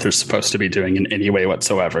doing or what they're supposed to be doing in any way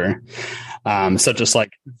whatsoever. So just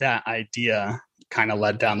like that idea kind of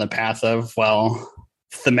led down the path of, well,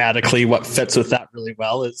 thematically what fits with that really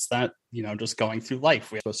well is that, you know, just going through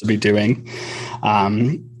life we're supposed to be doing.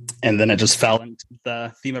 And then it just fell into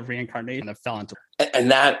the theme of reincarnation. It fell into,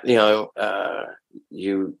 and that, you know,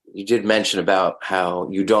 you did mention about how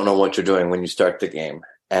you don't know what you're doing when you start the game.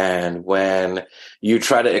 And when you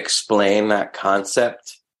try to explain that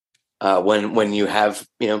concept, when you have,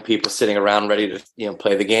 you know, people sitting around ready to, you know,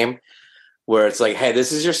 play the game, where it's like, hey,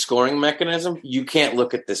 this is your scoring mechanism. You can't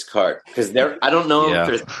look at this card because I don't know if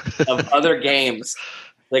there's of other games.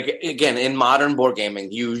 Like, again, in modern board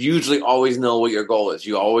gaming, you usually always know what your goal is.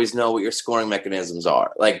 You always know what your scoring mechanisms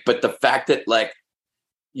are. Like, but the fact that like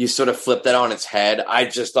you sort of flip that on its head, I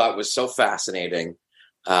just thought was so fascinating.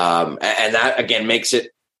 And that again makes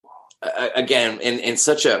it again in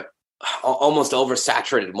such a almost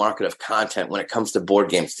oversaturated market of content when it comes to board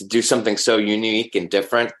games, to do something so unique and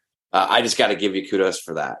different. I just got to give you kudos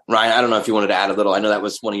for that. Ryan, I don't know if you wanted to add a little. I know that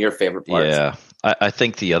was one of your favorite parts. Yeah. I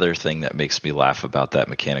think the other thing that makes me laugh about that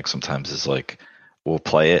mechanic sometimes is like, we'll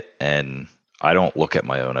play it and I don't look at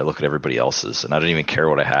my own. I look at everybody else's, and I don't even care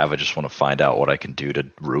what I have. I just want to find out what I can do to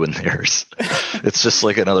ruin theirs. It's just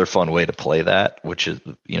like another fun way to play that, which is,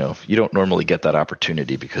 you know, you don't normally get that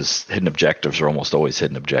opportunity because hidden objectives are almost always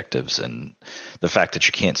hidden objectives. And the fact that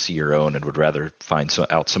you can't see your own and would rather find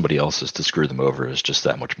out somebody else's to screw them over is just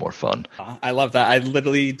that much more fun. I love that. I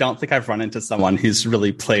literally don't think I've run into someone who's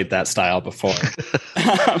really played that style before.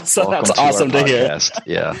 So that's awesome to hear.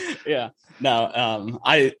 Yeah. Yeah.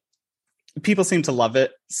 No, people seem to love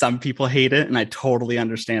it. Some people hate it, and I totally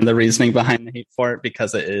understand the reasoning behind the hate for it,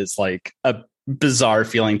 because it is like a bizarre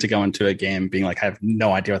feeling to go into a game being like, I have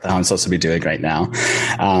no idea what the hell I'm supposed to be doing right now.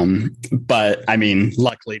 But I mean,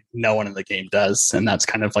 luckily no one in the game does, and that's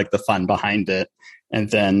kind of like the fun behind it. And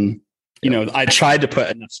then, you know, I tried to put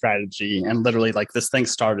enough strategy, and literally like this thing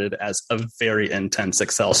started as a very intense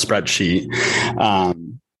Excel spreadsheet.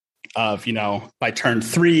 Of, you know, by turn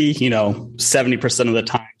 3, you know, 70% of the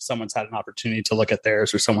time someone's had an opportunity to look at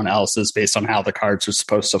theirs or someone else's based on how the cards are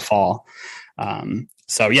supposed to fall.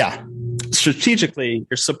 So yeah, strategically,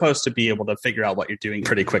 you're supposed to be able to figure out what you're doing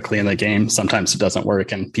pretty quickly in the game. Sometimes it doesn't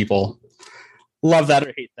work, and people love that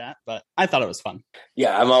or hate that, but I thought it was fun.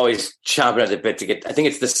 Yeah, I'm always chomping at the bit to get. I think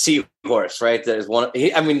it's the seahorse, right? That is one.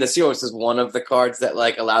 The seahorse is one of the cards that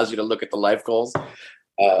like allows you to look at the life goals.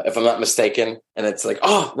 If I'm not mistaken, and it's like,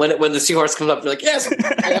 oh, when the seahorse comes up, you're like, yes,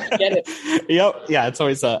 I have to get it. Yep, yeah, it's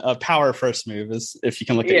always a power first move is if you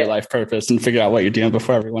can look at your life purpose and figure out what you're doing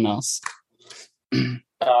before everyone else. And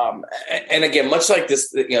again, much like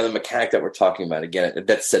this, you know, the mechanic that we're talking about, again,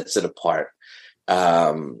 that sets it apart.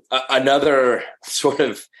 Another sort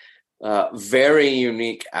of very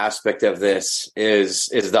unique aspect of this is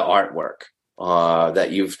the artwork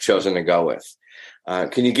that you've chosen to go with.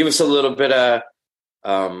 Can you give us a little bit of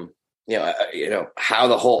how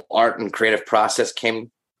the whole art and creative process came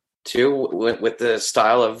to with the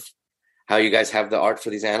style of how you guys have the art for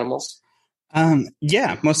these animals?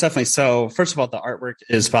 Yeah, most definitely. So first of all, the artwork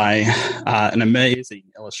is by an amazing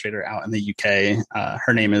illustrator out in the UK.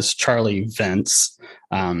 Her name is Charlie Vince.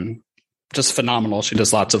 Just phenomenal. She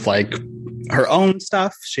does lots of like her own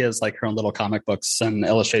stuff. She has like her own little comic books and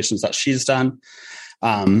illustrations that she's done.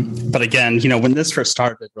 But again, you know, when this first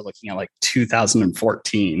started, we're looking at like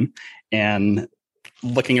 2014, and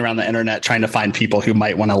looking around the internet, trying to find people who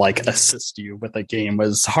might want to like assist you with a game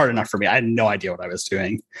was hard enough for me. I had no idea what I was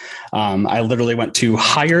doing. I literally went to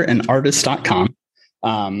hireanartist.com,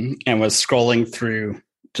 and was scrolling through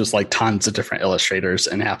just like tons of different illustrators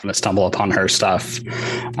and happened to stumble upon her stuff.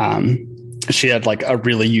 she had like a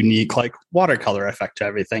really unique like watercolor effect to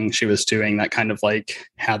everything she was doing that kind of like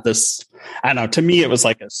had this, I don't know, to me it was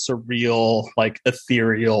like a surreal, like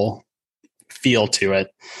ethereal feel to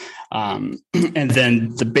it. And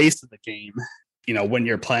then the base of the game, when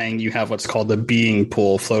you're playing, you have what's called the being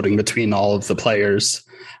pool floating between all of the players,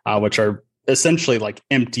 which are essentially like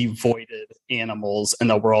empty, voided animals in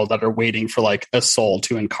the world that are waiting for like a soul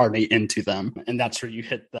to incarnate into them. And that's where you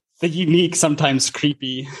hit the unique, sometimes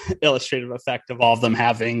creepy illustrative effect of all of them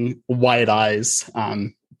having white eyes,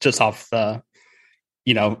 just off the,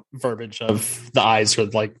 verbiage of the eyes are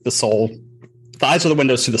like the soul. The eyes are the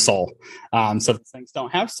windows to the soul. So things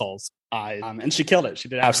don't have souls. Eyes. And she killed it. She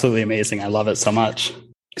did absolutely amazing. I love it so much.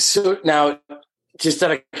 So now, just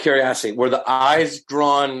out of curiosity, were the eyes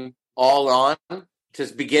drawn all on to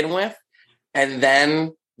begin with, and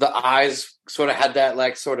then the eyes sort of had that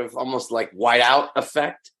like sort of almost like white out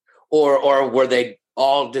effect, or were they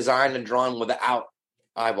all designed and drawn without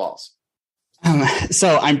eyeballs?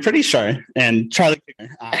 So I'm pretty sure, and Charlie,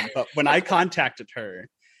 but when I contacted her,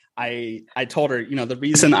 I told her, the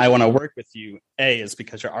reason I want to work with you, is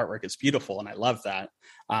because your artwork is beautiful and I love that.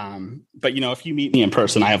 But if you meet me in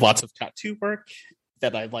person, I have lots of tattoo work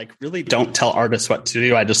that I like really don't tell artists what to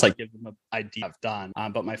do. I just like give them an idea I've done.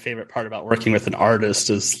 But my favorite part about working with an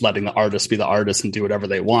artist is letting the artist be the artist and do whatever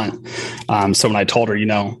they want. So when I told her,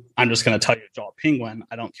 I'm just going to tell you to draw a penguin,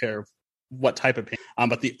 I don't care what type of penguin.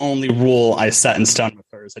 But the only rule I set in stone with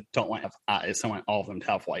her is I don't want to have eyes. I want all of them to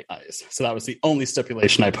have white eyes. So that was the only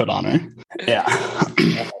stipulation I put on her. Yeah.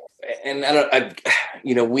 And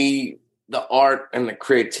the art and the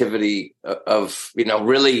creativity of,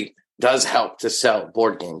 really does help to sell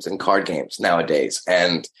board games and card games nowadays.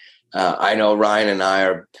 And I know Ryan and I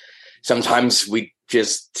are, sometimes we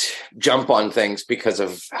just jump on things because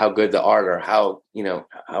of how good the art or how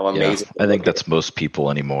amazing. Yeah, I think that's most people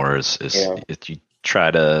anymore is if you try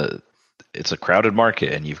to, it's a crowded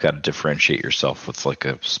market and you've got to differentiate yourself with like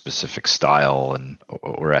a specific style and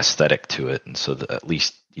or aesthetic to it. And so that at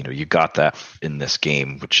least, you got that in this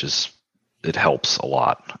game, which it helps a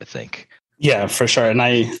lot, I think. Yeah, for sure. And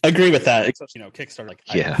I agree with that. Especially, Kickstarter, like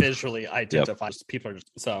I visually identify people.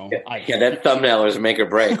 So that thumbnail is make or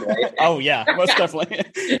break, right? Oh yeah, most definitely.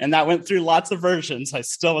 And that went through lots of versions. I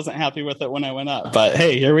still wasn't happy with it when I went up, but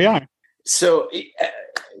hey, here we are. So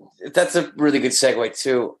that's a really good segue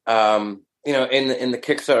too. In the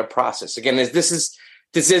Kickstarter process, again, this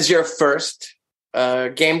is your first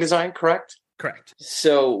game design, correct? Correct.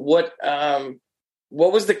 So what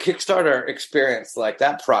was the Kickstarter experience like,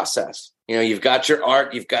 that process? You've got your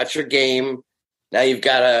art, you've got your game. Now you've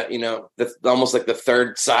got almost like the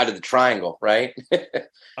third side of the triangle, right?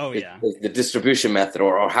 Oh yeah. The distribution method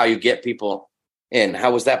or how you get people in.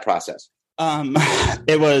 How was that process?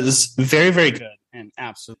 It was very, very good. And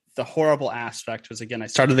absolutely. The horrible aspect was, again, I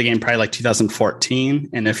started the game probably like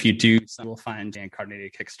 2014. And if you do, you will find Dan Carnegie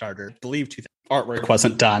Kickstarter. I believe artwork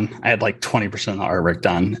wasn't done. I had like 20% of the artwork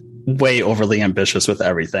done. Way overly ambitious with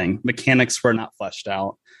everything. Mechanics were not fleshed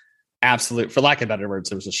out. Absolute, for lack of better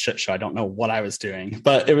words, it was a shit show. I don't know what I was doing,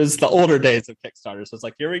 but it was the older days of Kickstarter. So it's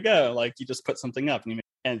like, here we go. Like you just put something up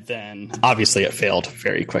and then obviously it failed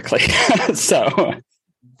very quickly. So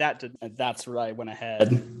that's where I went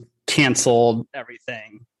ahead, canceled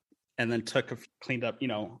everything, and then cleaned up.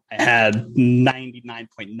 I had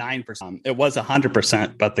 99.9%. It was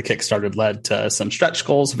 100%, but the Kickstarter led to some stretch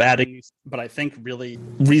goals of adding. But I think really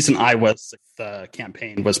reason I was the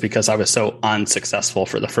campaign was because I was so unsuccessful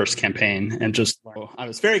for the first campaign, and I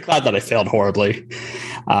was very glad that I failed horribly.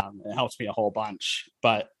 It helped me a whole bunch.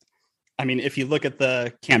 But I mean, if you look at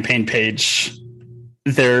the campaign page,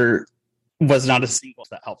 there was not a single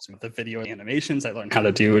that helps me with the video animations. I learned how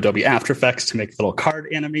to do Adobe After Effects to make little card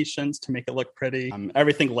animations to make it look pretty.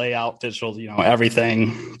 Everything layout, digital,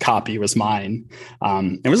 everything copy was mine.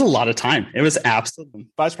 It was a lot of time. It was absolutely,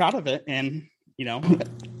 but I was proud of it. And,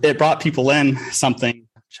 it brought people in something.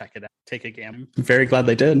 Check it out. Take a game. Very glad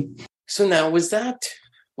they did. So now was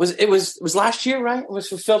last year, right? It was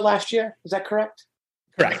fulfilled last year. Is that correct?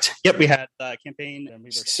 Correct. Yep. We had the campaign.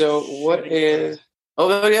 And so what is...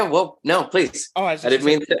 Oh yeah, well, no, please. Oh, I didn't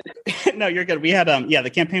mean to. No, you're good. We had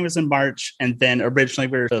the campaign was in March, and then originally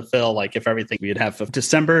we were to fill if everything we'd have of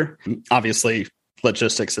December. Obviously,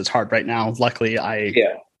 logistics is hard right now. Luckily, I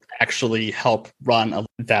actually help run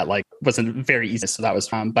that wasn't very easy, so that was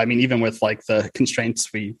fun. But I mean, even with the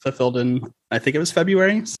constraints, we fulfilled in I think it was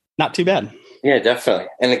February. Not too bad. Yeah, definitely.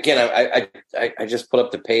 And again, I just put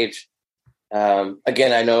up the page.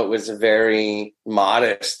 Again, I know it was a very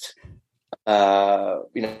modest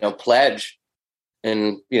pledge,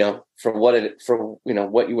 and for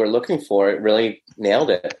what you were looking for, it really nailed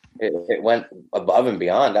it. It went above and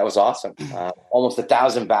beyond. That was awesome. Almost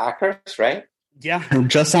 1,000 backers, right? Yeah,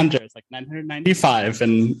 just under. It's like 995,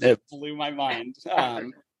 and it blew my mind.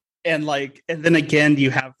 And then again,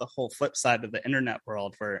 you have the whole flip side of the internet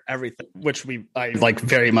world where everything, which I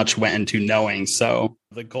very much went into knowing. So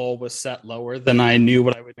the goal was set lower than I knew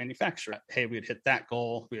what I would manufacture. Hey, we'd hit that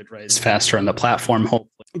goal, we would raise faster on the platform, hopefully.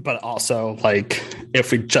 But also,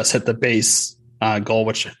 if we just hit the base goal,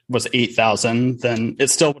 which was 8,000, then it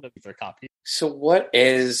still would have been their copy. So what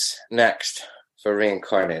is next for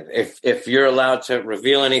Reincarnated? If you're allowed to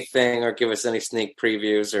reveal anything or give us any sneak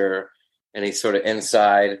previews or any sort of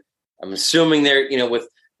inside, I'm assuming there,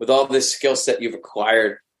 with all this skill set you've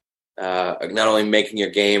acquired, not only making your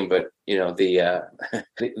game, but the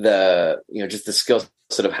just the skill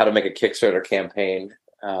set of how to make a Kickstarter campaign.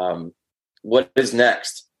 What is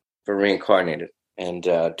next for Reincarnated and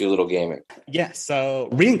Doolittle Gaming? Yeah, so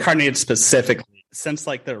Reincarnated specifically, since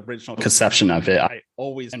the original conception of it, I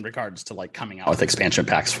always, in regards to coming out with expansion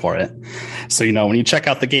packs for it. So when you check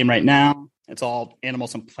out the game right now, it's all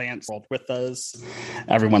animals and plants rolled with us.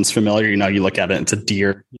 Everyone's familiar. You look at it, it's a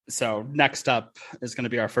deer. So next up is going to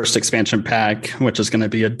be our first expansion pack, which is going to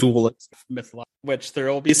be a duelist mythology, which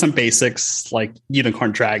there will be some basics like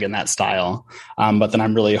unicorn dragon, that style. But then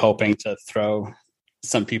I'm really hoping to throw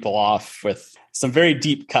some people off with some very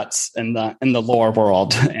deep cuts in the lore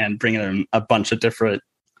world and bring in a bunch of different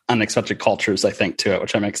unexpected cultures, I think, to it,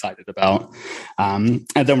 which I'm excited about. And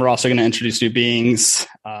then we're also going to introduce new beings,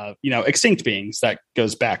 extinct beings that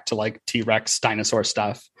goes back to T-Rex dinosaur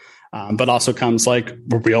stuff, but also comes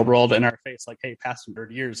real world in our face, hey, past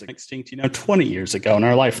 30 years extinct, 20 years ago in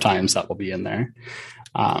our lifetimes, that will be in there.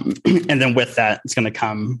 And then with that, it's going to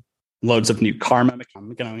come loads of new karma.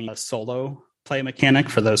 I'm going to need a solo play mechanic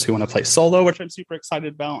for those who want to play solo, which I'm super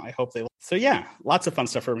excited about. I hope they. So yeah, lots of fun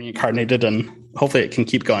stuff for Reincarnated, and hopefully it can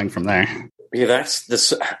keep going from there. Yeah, that's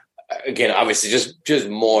this. Again, obviously, just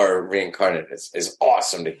more Reincarnated is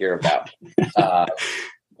awesome to hear about.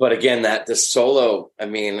 But again, the solo. I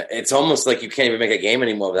mean, it's almost like you can't even make a game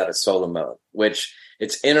anymore without a solo mode. Which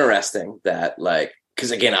it's interesting that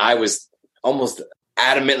because again, I was almost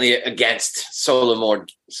adamantly against solo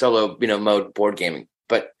mode board gaming,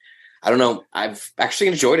 but I don't know. I've actually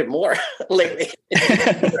enjoyed it more lately.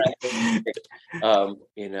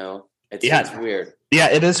 It's weird. Yeah,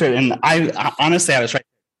 it is weird. And I honestly, I was right.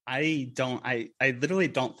 I literally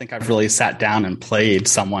don't think I've really sat down and played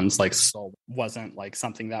someone's soul. Wasn't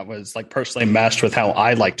something that was personally meshed with how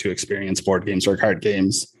I like to experience board games or card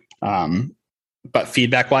games. But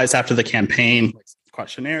feedback wise, after the campaign,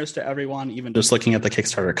 questionnaires to everyone, even just looking at the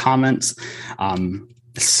Kickstarter comments,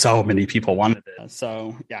 so many people wanted it.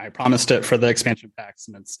 So yeah, I promised it for the expansion packs,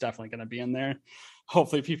 and it's definitely going to be in there.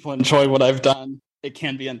 Hopefully people enjoy what I've done. It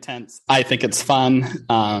can be intense. I think it's fun.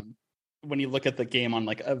 When you look at the game on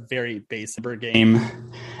a very basic game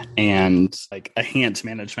and a hand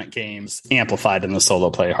management games amplified in the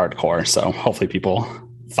solo play hardcore. So hopefully people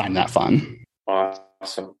find that fun.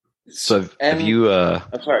 Awesome. So have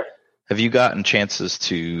you gotten chances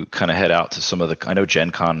to kind of head out to some of the, I know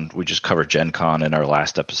Gen Con, we just covered Gen Con in our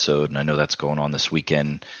last episode, and I know that's going on this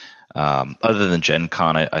weekend. Other than Gen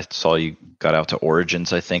Con, I saw you got out to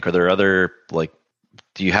Origins, I think. Are there other,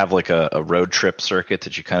 do you have a road trip circuit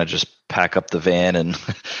that you kind of just pack up the van and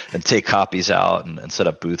and take copies out and set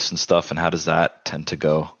up booths and stuff? And how does that tend to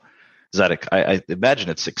go? Is that I imagine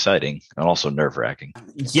it's exciting and also nerve-wracking.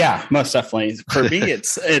 Yeah, most definitely. For me,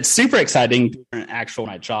 it's super exciting. An actual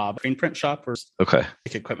my job, screen print shop, or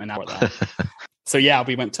equipment out for that. So yeah,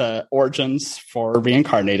 we went to Origins for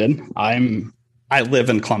Reincarnated. I live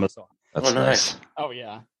in Columbus. That's nice. Oh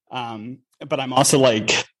yeah, but I'm also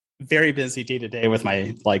very busy day to day with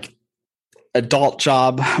my adult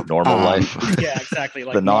job, normal life. Yeah, exactly.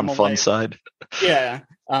 The non-fun side. Yeah.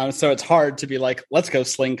 So it's hard to be let's go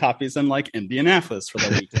sling copies in Indianapolis for the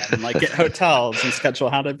weekend and get hotels and schedule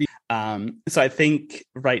how to be. So I think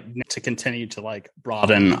to continue to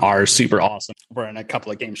broaden our super awesome. We're in a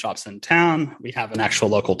couple of game shops in town. We have an actual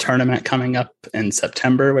local tournament coming up in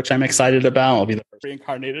September, which I'm excited about. I'll be the first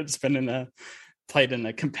Reincarnated played in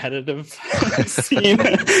a competitive scene.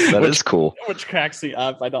 That is cool. Which cracks me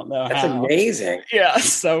up. I don't know That's how. Amazing. Yeah,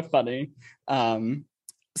 so funny.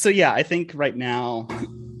 So yeah, I think right now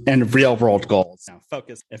in real world goals,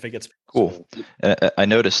 focus if it gets cool. I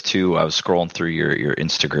noticed too, I was scrolling through your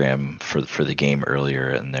Instagram for the game earlier,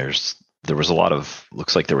 and there was a lot of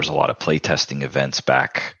playtesting events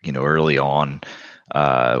back, early on,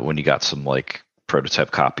 when you got some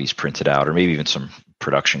prototype copies printed out, or maybe even some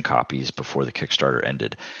production copies before the Kickstarter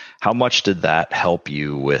ended. How much did that help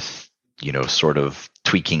you with, sort of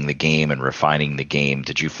tweaking the game and refining the game?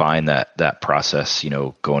 Did you find that process,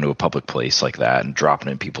 going to a public place like that and dropping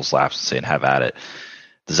it in people's laps and saying, have at it?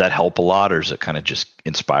 Does that help a lot, or does it kind of just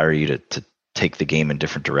inspire you to take the game in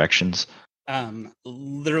different directions?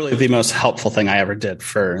 Literally the most helpful thing I ever did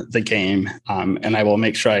for the game. And I will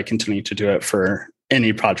make sure I continue to do it for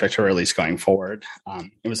any project or release going forward.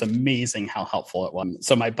 It was amazing how helpful it was.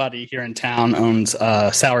 So my buddy here in town owns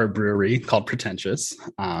a sour brewery called Pretentious.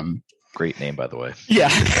 Great name, by the way. Yeah.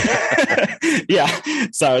 Yeah.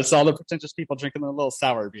 So it's all the pretentious people drinking their little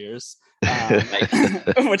sour beers,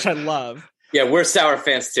 which I love. Yeah, we're sour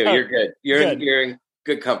fans too. You're good. You're in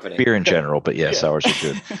good company. Beer in general, but yeah, sours are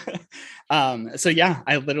good. So yeah,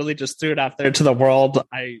 I literally just threw it out there to the world.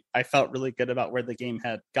 I felt really good about where the game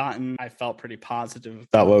had gotten. I felt pretty positive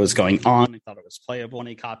about what was going on. I thought it was playable.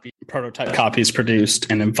 Any prototype copies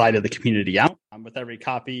produced, and invited the community out. With every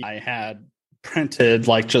copy, I had printed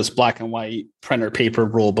like just black and white printer paper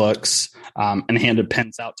rule books, and handed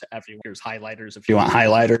pens out to everyone. Here's highlighters if you want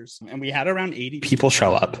highlighters. And we had around 80 people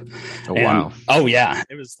show up. Oh, wow. Oh yeah.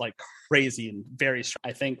 It was like crazy and very strong.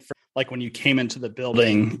 I think for, like when you came into the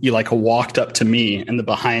building, you like walked up to me and the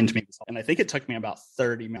behind me. And I think it took me about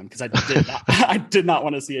 30 minutes because I did not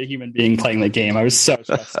want to see a human being playing the game. I was so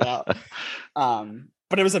stressed out.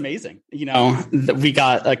 But it was amazing. We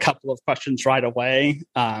got a couple of questions right away.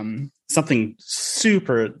 Something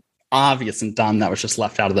super obvious and dumb that was just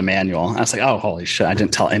left out of the manual. I was like, oh, holy shit. I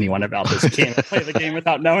didn't tell anyone about this. I can't play the game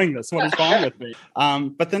without knowing this. What is wrong with me?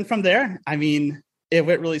 But then from there, it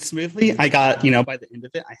went really smoothly. I got, by the end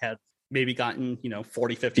of it, I had maybe gotten,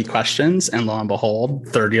 40, 50 questions. And lo and behold,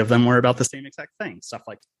 30 of them were about the same exact thing. Stuff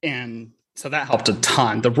like, and so that helped a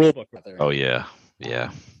ton. The rule book. Oh, yeah.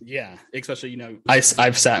 Yeah. Yeah. Especially,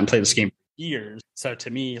 I've sat and played this game for years. So to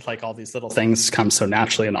me, like all these little things come so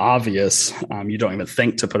naturally and obvious. You don't even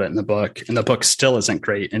think to put it in the book, and the book still isn't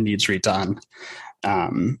great and needs redone.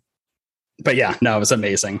 But yeah, no, it was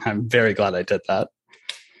amazing. I'm very glad I did that.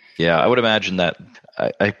 Yeah. I would imagine that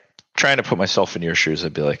I trying to put myself in your shoes.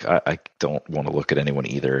 I'd be like, I don't want to look at anyone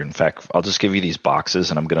either. In fact, I'll just give you these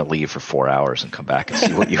boxes and I'm going to leave for 4 hours and come back and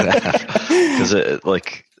see what you have. Because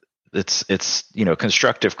it's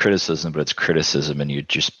constructive criticism, but it's criticism, and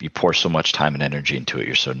you pour so much time and energy into it.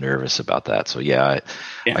 You're so nervous about that. So I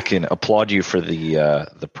can applaud you for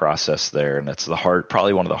the process there, and that's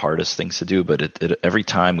probably one of the hardest things to do. But every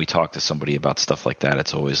time we talk to somebody about stuff like that,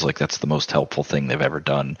 it's always like that's the most helpful thing they've ever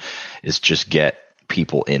done, is just get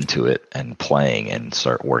people into it and playing and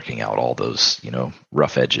start working out all those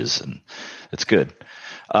rough edges, and it's good.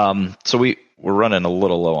 So we're running a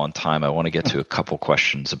little low on time. I want to get to a couple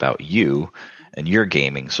questions about you and your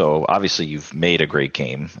gaming. So obviously you've made a great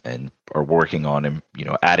game and are working on,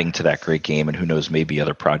 adding to that great game, and who knows, maybe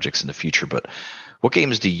other projects in the future. But what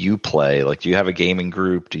games do you play? Like, do you have a gaming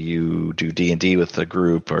group? Do you do D&D with the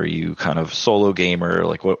group? Are you kind of solo gamer?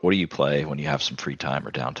 Like, what do you play when you have some free time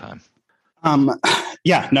or downtime?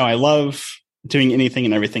 I love doing anything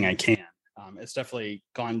and everything I can. It's definitely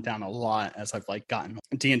gone down a lot as I've gotten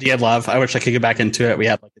D&D. I love. I wish I could get back into it. We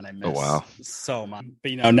had and I miss so much.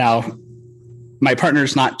 But now my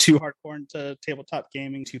partner's not too hardcore into tabletop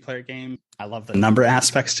gaming, 2-player game. I love the number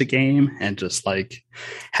aspects to game and just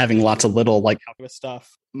having lots of little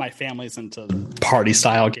stuff. My family's into party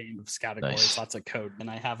style games, categories, nice. Lots of code. And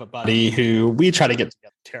I have a buddy who we try to get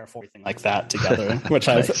together, Terraform, everything like that together, which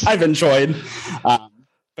nice. I've enjoyed.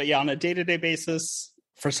 But yeah, on a day-to-day basis,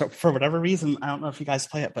 for whatever reason, I don't know if you guys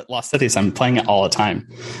play it, but Lost Cities, I'm playing it all the time.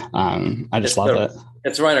 I just love it.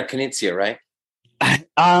 It's Reiner Knizia, right?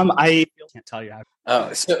 I can't tell you.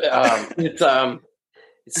 It's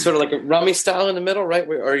sort of like a rummy style in the middle, right?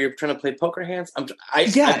 Or you're trying to play poker hands.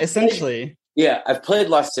 Essentially. I've played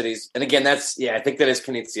Lost Cities, and again, I think that is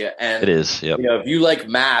Knizia, and it is. Yep. If you like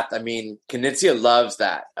math, Knizia loves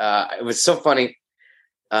that. It was so funny.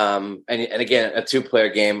 And again, a 2-player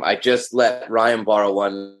game. I just let Ryan borrow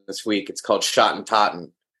one this week. It's called Shot and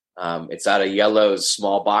Totten. It's out of Yellow's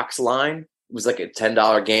small box line. It was like a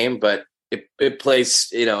 $10 game, but it plays,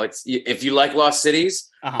 it's, if you like Lost Cities,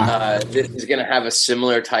 this is going to have a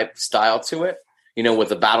similar type style to it,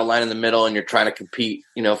 with a battle line in the middle, and you're trying to compete,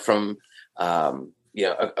 from,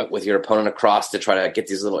 with your opponent across to try to get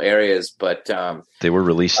these little areas. But they were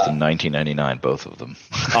released in 1999, both of them.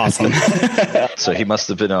 Awesome. So he must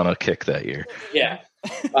have been on a kick that year. Yeah.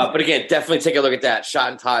 But again, definitely take a look at that, Shot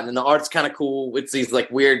and Totten. And the art's kind of cool. It's these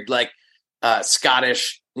weird,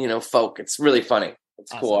 Scottish, folk. It's really funny.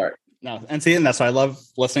 It's awesome. Cool art. No, and that's why I love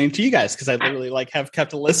listening to you guys, because I literally have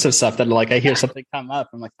kept a list of stuff that I hear something come up.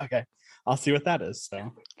 I'm like, okay, I'll see what that is.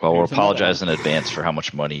 So, well, we'll apologize in advance for how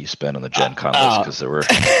much money you spent on the Gen Con list, because there were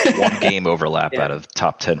one game overlap out of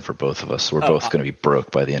top 10 for both of us. We're both going to be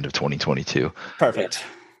broke by the end of 2022. Perfect.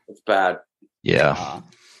 It's bad. Yeah.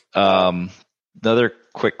 Another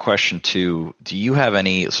quick question too. Do you have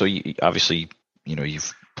any, so obviously,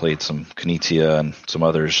 you've played some Knizia and some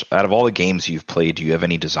others. Out of all the games you've played, do you have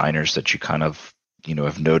any designers that you kind of,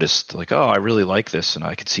 have noticed like, oh, I really like this and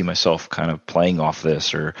I could see myself kind of playing off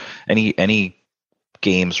this, or any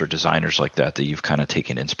games or designers like that you've kind of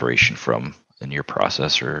taken inspiration from in your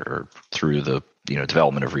process or through the,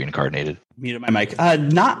 development of Reincarnated? Muted my mic.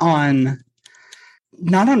 Not on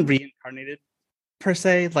Reincarnated per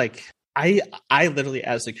se. Like I literally,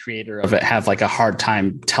 as the creator of it, have like a hard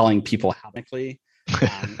time telling people how technically,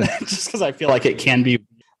 just because I feel like it can be.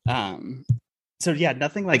 So yeah,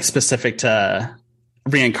 nothing like specific to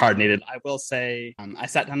Reincarnated. I will say I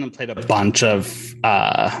sat down and played a bunch of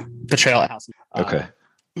Betrayal at House. Okay.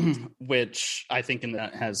 Which I think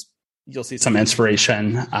you'll see some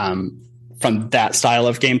inspiration from that style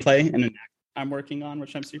of gameplay and an act I'm working on,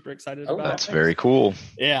 which I'm super excited about. That's very cool.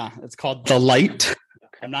 Yeah, it's called The Light.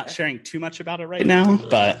 I'm not sharing too much about it right now,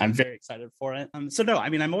 but I'm very excited for it. So no, I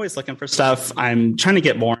mean, I'm always looking for stuff. I'm trying to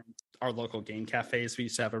get more in our local game cafes. We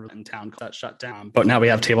used to have a in town that shut down, but now we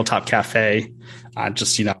have Tabletop Cafe.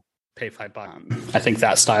 Just, pay $5. I think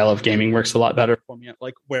that style of gaming works a lot better for me at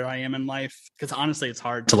like where I am in life, because honestly, it's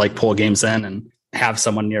hard to like pull games in and have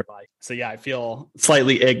someone nearby. So yeah, I feel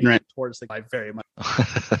slightly ignorant towards the guy very much.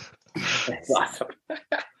 That's awesome.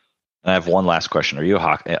 I have one last question. Are you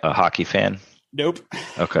a hockey fan? Nope.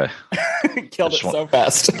 Okay. Killed it so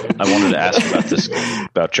fast. I wanted to ask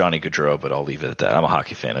about Johnny Gaudreau, but I'll leave it at that. I'm a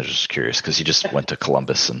hockey fan. I was just curious because he just went to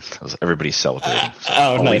Columbus and everybody's celebrating.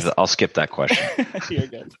 So nice. I'll skip that question. You're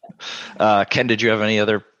good. Ken, did you have any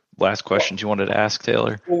other last questions you wanted to ask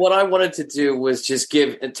Taylor? Well, what I wanted to do was just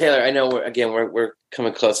give Taylor. I know we're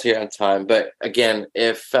coming close here on time, but again,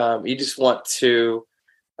 if you just want to,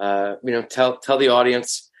 tell the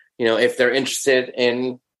audience, if they're interested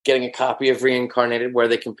in getting a copy of Reincarnated, where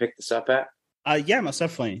they can pick this up at. Yeah, most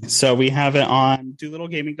definitely. So we have it on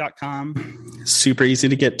doolittlegaming.com. Super easy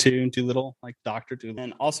to get to. Doolittle, like Dr. Doolittle.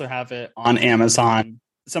 And also have it on Amazon.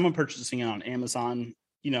 Someone purchasing it on Amazon,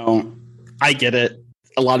 I get it.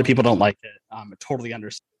 A lot of people don't like it. I totally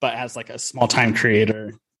understand. But as like a small time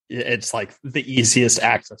creator, it's like the easiest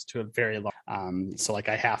access to a very long. So like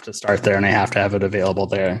I have to start there and I have to have it available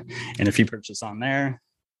there. And if you purchase on there,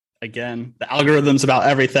 again, the algorithm's about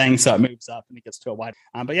everything, so it moves up and it gets to a wide.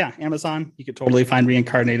 But yeah, Amazon, you could totally find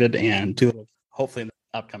Reincarnated and do hopefully in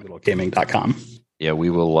the upcoming doolittlegaming.com. Yeah,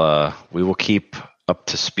 we will keep up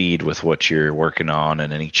to speed with what you're working on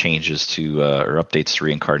and any changes to or updates to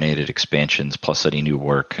Reincarnated, expansions, plus any new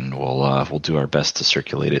work, and we'll do our best to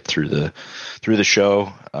circulate it through the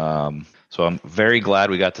show. So I'm very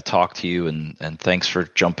glad we got to talk to you, and thanks for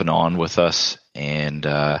jumping on with us. And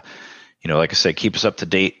like I said, keep us up to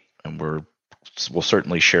date. And we'll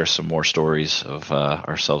certainly share some more stories of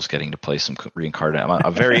ourselves getting to play some Reincarnated.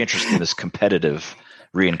 I'm very interested in this competitive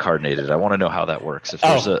Reincarnated. I want to know how that works. If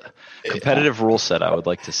there's a competitive rule set, I would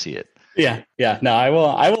like to see it. Yeah. No, I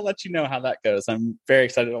will let you know how that goes. I'm very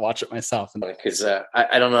excited to watch it myself. Because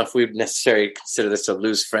I don't know if we would necessarily consider this a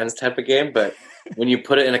lose friends type of game, but when you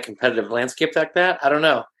put it in a competitive landscape like that, I don't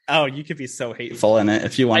know. Oh, you could be so hateful in it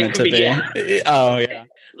if you wanted to be. Yeah. Oh, yeah.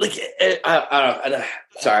 Like,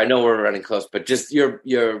 sorry, I know we're running close, but just you're,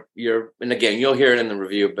 and again, you'll hear it in the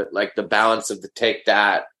review, but like the balance of the take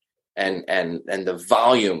that and the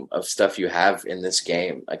volume of stuff you have in this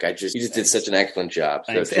game, like you just did such an excellent job.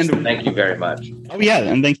 So thank you very much. Oh yeah,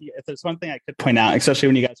 and thank you. If there's one thing I could point out, especially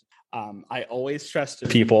when you guys, I always stress to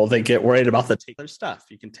people, they get worried about the take their stuff.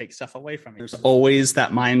 You can take stuff away from it. There's always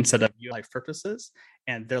that mindset of your life purposes,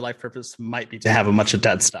 and their life purpose might be to have a bunch of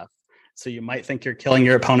dead stuff. So you might think you're killing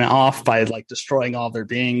your opponent off by like destroying all their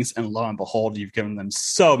beings, and lo and behold, you've given them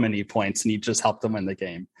so many points, and you just helped them win the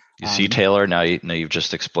game. You see, Taylor, now you've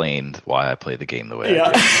just explained why I play the game the way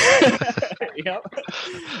I do. Yep.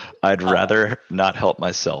 I'd rather not help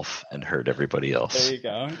myself and hurt everybody else. There you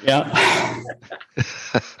go. Yeah.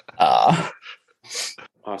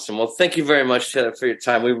 Awesome. Well, thank you very much, Taylor, for your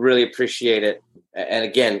time. We really appreciate it. And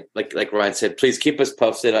again, like Ryan said, please keep us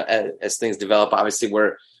posted as things develop. Obviously,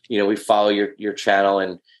 we follow your channel,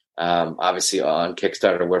 and obviously on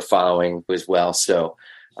Kickstarter, we're following as well. So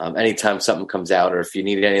anytime something comes out, or if you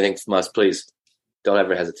need anything from us, please don't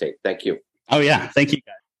ever hesitate. Thank you. Oh yeah. Thank you,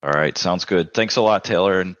 guys. All right. Sounds good. Thanks a lot,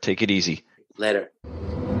 Taylor, and take it easy. Later.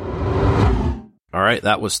 All right.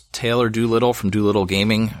 That was Taylor Doolittle from Doolittle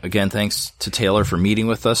Gaming. Again, thanks to Taylor for meeting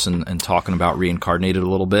with us and talking about Reincarnated a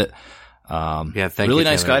little bit. Thank you, really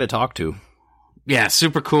nice Taylor. guy to talk to. Yeah,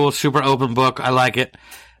 super cool, super open book. I like it.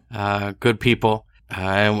 Good people,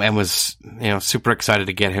 and was super excited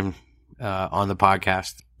to get him on the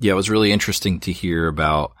podcast. Yeah, it was really interesting to hear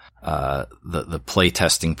about the play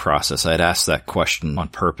testing process. I had asked that question on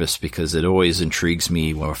purpose because it always intrigues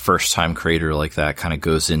me when a first time creator like that kind of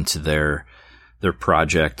goes into their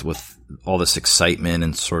project with all this excitement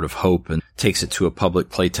and sort of hope and takes it to a public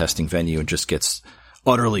play testing venue and just gets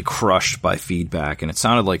utterly crushed by feedback. And it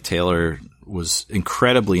sounded like Taylor was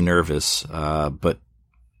incredibly nervous, but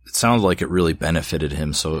it sounded like it really benefited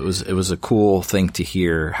him. So it was a cool thing to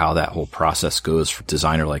hear how that whole process goes for a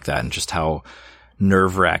designer like that and just how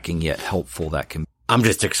nerve-wracking yet helpful that can be. I'm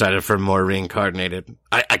just excited for more Reincarnated.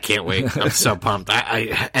 I can't wait. I'm so pumped.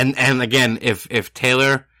 And again, if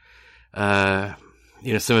Taylor, some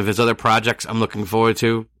of his other projects I'm looking forward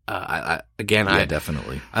to.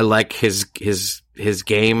 Definitely. I like his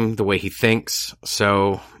game, the way he thinks.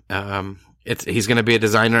 So, he's going to be a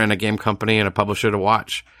designer and a game company and a publisher to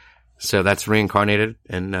watch. So that's Reincarnated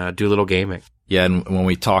and Doolittle Gaming. Yeah. And when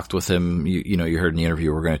we talked with him, you heard in the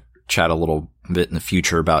interview, we're going to chat a little bit in the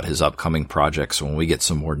future about his upcoming projects. So when we get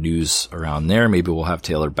some more news around there, maybe we'll have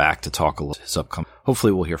Taylor back to talk a little his upcoming.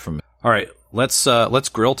 Hopefully we'll hear from him. All right. Let's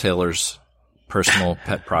grill Taylor's personal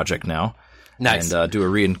pet project now. Nice. And do a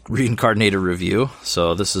reincarnated review.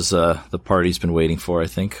 So this is the part he's been waiting for, I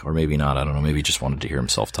think. Or maybe not. I don't know. Maybe he just wanted to hear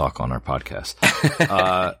himself talk on our podcast.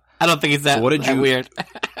 I don't think it's that weird.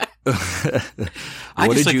 I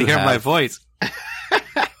just like to hear my voice.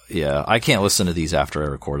 Yeah, I can't listen to these after I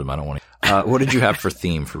record them. I don't want to. What did you have for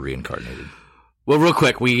theme for Reincarnated? Well, real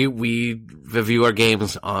quick, we review our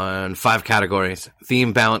games on 5 categories: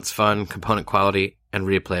 theme, balance, fun, component quality, and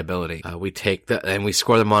replayability. We take and we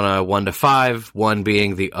score them on a 1 to 5, 1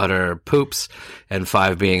 being the utter poops and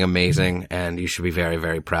 5 being amazing. And you should be very,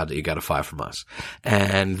 very proud that you got a 5 from us.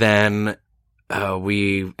 And then,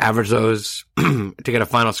 we average those to get a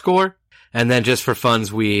final score. And then just for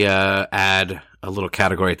funs, we, add a little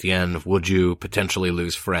category at the end of would you potentially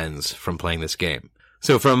lose friends from playing this game?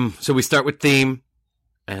 So we start with theme.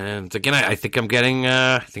 And again, I think I'm getting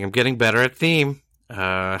better at theme.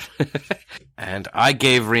 And I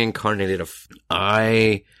gave Reincarnated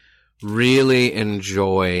I really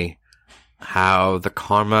enjoy how the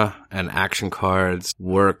karma and action cards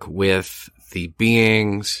work with the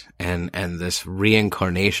beings and this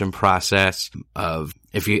reincarnation process of,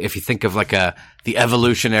 if you think of like the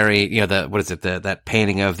evolutionary, that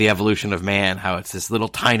painting of the evolution of man, how it's this little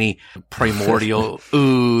tiny primordial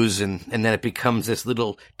ooze and then it becomes this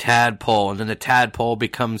little tadpole, and then the tadpole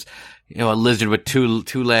becomes, a lizard with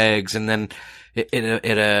two legs, and then it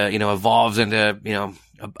evolves into,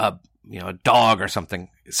 a dog or something.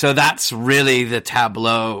 So that's really the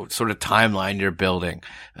tableau sort of timeline you're building,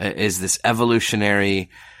 is this evolutionary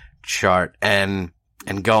chart and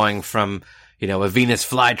going from, a Venus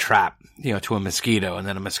flytrap, to a mosquito, and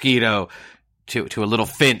then a mosquito to a little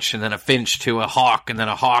finch, and then a finch to a hawk, and then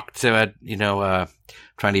a hawk to a,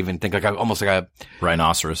 trying to even think almost like a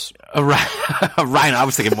rhinoceros. A rhino. I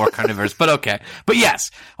was thinking more carnivorous, but okay. But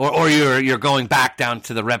yes, or you're going back down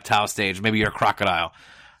to the reptile stage. Maybe you're a crocodile.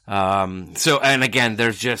 And again,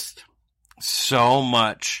 there's just so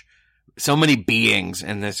many beings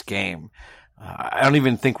in this game. I don't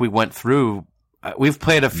even think we went through. We've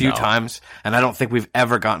played a few times, and I don't think we've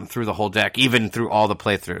ever gotten through the whole deck, even through all the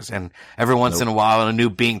playthroughs. And every once in a while, a new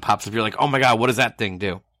being pops up. You're like, oh my god, what does that thing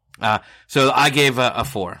do? So I gave a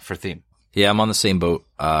 4 for theme. Yeah, I'm on the same boat.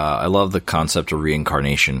 I love the concept of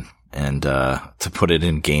reincarnation, and to put it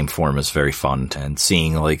in game form is very fun. And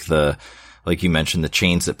seeing like you mentioned, the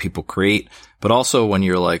chains that people create, but also when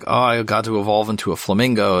you're like, oh, I got to evolve into a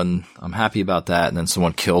flamingo and I'm happy about that. And then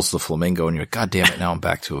someone kills the flamingo and you're like, god damn it, now I'm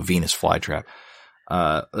back to a Venus flytrap.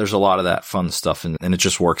 There's a lot of that fun stuff, and it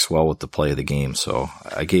just works well with the play of the game. So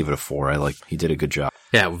I gave it a 4. He did a good job.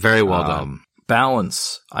 Yeah, very well done.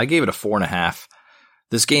 Balance, I gave it a 4.5.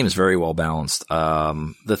 This game is very well balanced.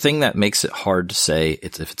 The thing that makes it hard to say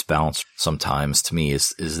if it's balanced sometimes to me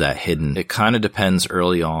is that hidden. It kind of depends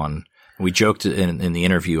early on. We joked in the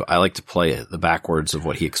interview, I like to play it the backwards of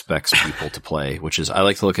what he expects people to play, which is I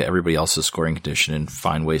like to look at everybody else's scoring condition and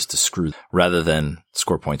find ways to screw rather than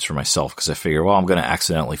score points for myself, because I figure, well, I'm going to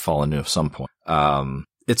accidentally fall into it at some point.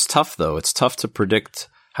 It's tough, though. It's tough to predict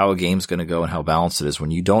how a game's going to go and how balanced it is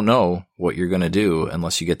when you don't know what you're going to do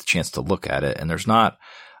unless you get the chance to look at it. And there's not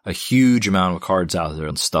a huge amount of cards out there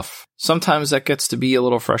and stuff. Sometimes that gets to be a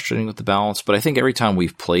little frustrating with the balance, but I think every time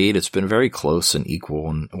we've played, it's been very close and equal.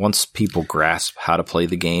 And once people grasp how to play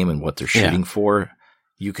the game and what they're shooting for,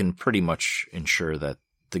 you can pretty much ensure that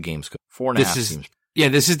the game's good. 4.5 seems. Yeah,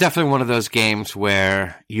 this is definitely one of those games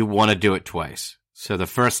where you want to do it twice. So the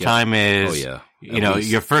first time is,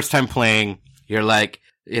 your first time playing, you're like,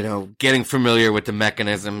 getting familiar with the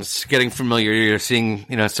mechanisms, getting familiar. You're seeing,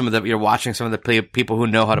 you're watching some of the people who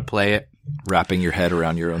know how to play it. Wrapping your head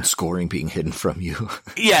around your own scoring being hidden from you.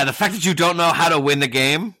 Yeah, the fact that you don't know how to win the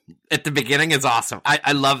game at the beginning is awesome.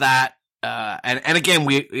 I love that. And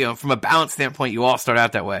again, from a balance standpoint, you all start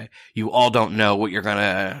out that way. You all don't know what you're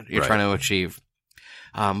trying to achieve.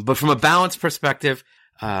 But from a balance perspective,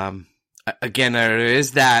 again, there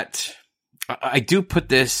is that. I do put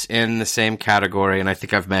this in the same category, and I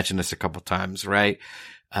think I've mentioned this a couple times, right?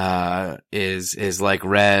 Is like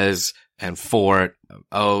Res and Fort,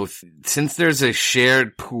 Oath. Since there's a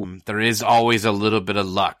shared pool, there is always a little bit of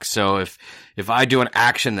luck. So if I do an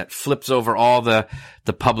action that flips over all the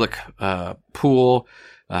public pool,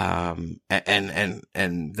 and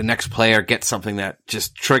the next player gets something that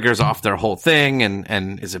just triggers off their whole thing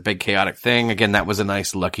and is a big chaotic thing. Again, that was a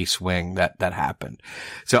nice lucky swing that happened.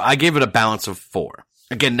 So I gave it a balance of 4.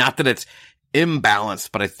 Again, not that it's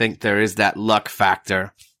imbalanced, but I think there is that luck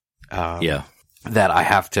factor. That I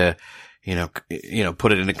have to,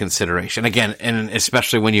 put it into consideration again. And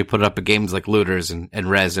especially when you put it up at games like Looters and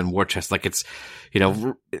Res and War Chest, like it's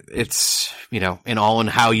in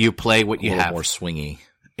how you play what you have. More swingy.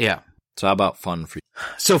 Yeah. So how about fun for you?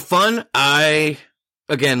 So fun, I,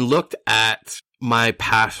 again, looked at my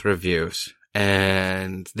past reviews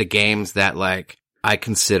and the games that, like, I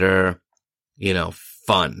consider,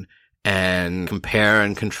 fun and compare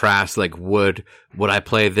and contrast, like, would I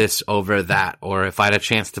play this over that? Or if I had a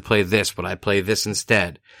chance to play this, would I play this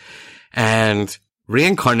instead? And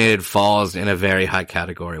Reincarnated falls in a very high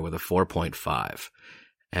category with a 4.5.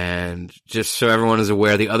 And just so everyone is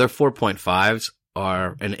aware, the other 4.5s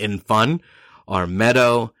are, and in fun, are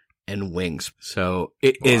Meadow and Wings. So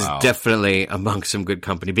it is definitely among some good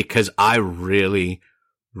company because I really,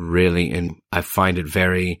 and I find it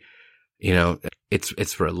very,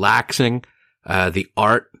 it's relaxing. The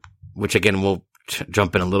art, which again, we'll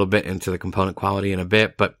jump in a little bit into the component quality in a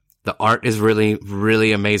bit, but the art is really,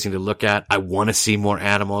 really amazing to look at. I want to see more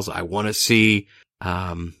animals. I want to see,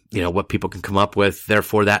 what people can come up with.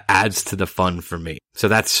 Therefore, that adds to the fun for me. So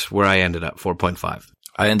that's where I ended up, 4.5.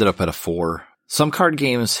 I ended up at a 4. Some card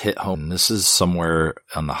games hit home. This is somewhere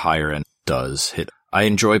on the higher end. Does hit. I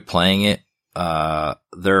enjoy playing it. There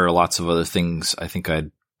are lots of other things I think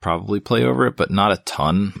I'd probably play over it, but not a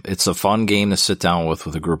ton. It's a fun game to sit down with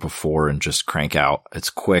a group of 4 and just crank out. It's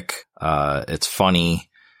quick. It's funny.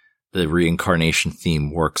 The reincarnation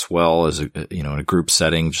theme works well as in a group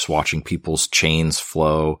setting, just watching people's chains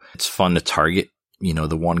flow. It's fun to target,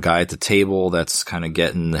 the one guy at the table that's kind of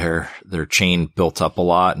getting their chain built up a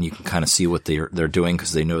lot, and you can kind of see what they're doing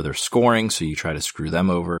because they know they're scoring. So you try to screw them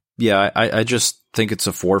over. Yeah. I just think it's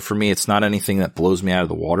a 4 for me. It's not anything that blows me out of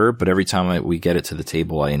the water, but every time we get it to the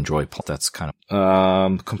table, I enjoy. That's kind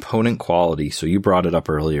of, component quality. So you brought it up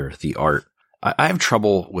earlier, the art. I have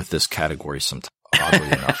trouble with this category sometimes. Oddly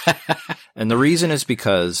enough. And the reason is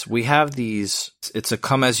because we have these, it's a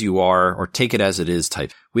come as you are or take it as it is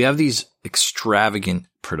type. We have these extravagant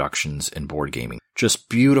productions in board gaming. Just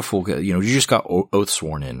beautiful. You just got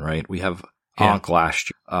Oathsworn in, right? We have Ankh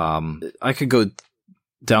last year. I could go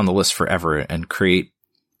down the list forever and create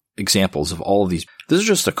examples of all of these. This is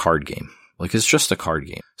just a card game. Like, it's just a card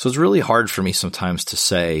game. So it's really hard for me sometimes to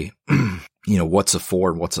say, what's a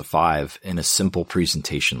 4 and what's a 5 in a simple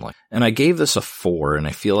presentation like. And I gave this a 4, and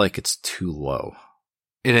I feel like it's too low.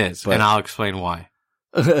 It is, and I'll explain why.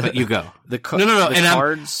 But you go. No. The and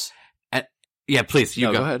cards. Yeah, please,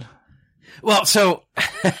 you go ahead. Well, so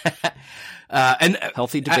and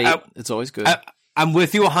healthy debate. It's always good. I'm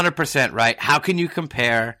with you 100%. Right? How can you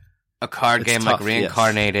compare a card game tough, like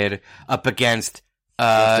Reincarnated up against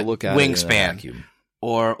Wingspan?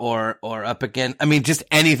 Or up again. I mean, just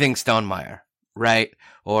anything Stonemaier, right?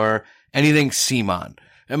 Or anything Simon.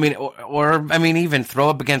 I mean, or even throw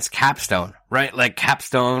up against Capstone, right? Like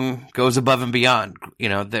Capstone goes above and beyond.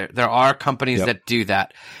 There are companies that do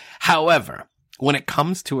that. However, when it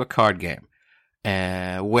comes to a card game,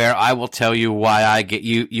 where I will tell you why I get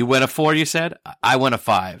you went a 4, you said? I went a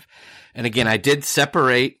 5. And again, I did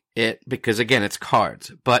separate it because again, it's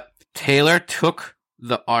cards, but Taylor took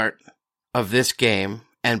the art of this game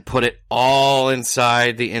and put it all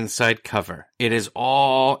inside the inside cover. It is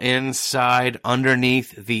all inside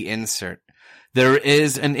underneath the insert. There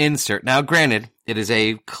is an insert. Now, granted, it is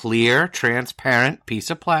a clear, transparent piece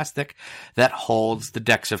of plastic that holds the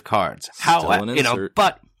decks of cards.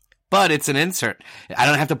 But it's an insert. I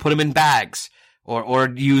don't have to put them in bags or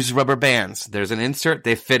use rubber bands. There's an insert,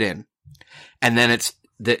 they fit in. And then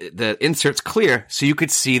the insert's clear, so you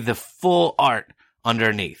could see the full art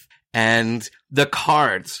underneath. And the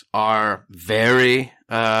cards are very,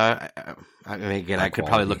 I mean, again, I could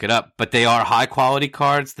probably look it up, but they are high quality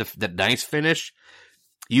cards. The nice finish.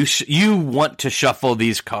 You want to shuffle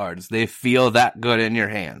these cards. They feel that good in your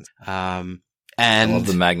hands. And I love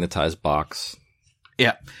the magnetized box.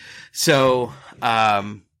 Yeah. So,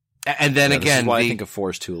 and then again, this is why I think a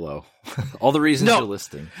 4 is too low. All the reasons you're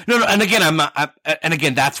listing. No. And again, and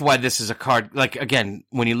again, that's why this is a card. Like, again,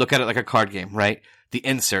 when you look at it like a card game, right? The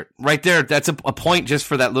insert right there, that's a point just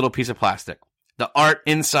for that little piece of plastic. The art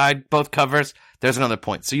inside both covers, there's another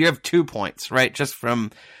point. So you have 2 points, right? Just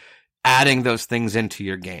from adding those things into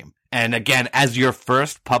your game. And again, as your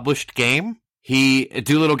first published game,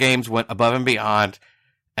 Doolittle Games went above and beyond,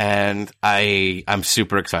 and I'm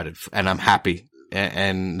super excited and I'm happy.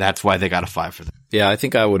 And that's why they got a 5 for them. Yeah, I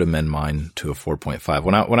think I would amend mine to a 4.5.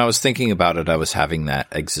 When I was thinking about it, I was having that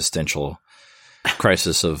existential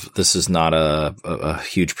crisis of this is not a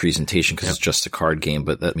huge presentation because it's just a card game,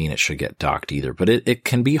 but that mean it should get docked either. But it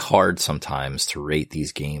can be hard sometimes to rate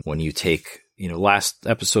these games when you take, last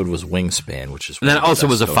episode was Wingspan, which is and that also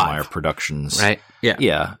was a 5 Productions, right? Yeah,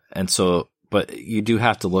 yeah, and so. But you do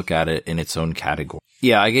have to look at it in its own category.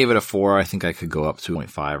 Yeah, I gave it a 4. I think I could go up to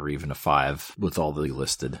 0.5 or even a 5 with all the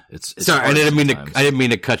listed. It's sorry, I didn't mean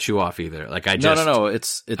to cut you off either. Like no.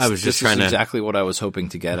 It's I was just trying to exactly what I was hoping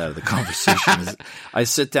to get out of the conversation. I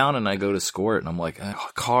sit down and I go to score it, and I'm like,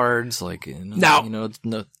 cards, like no.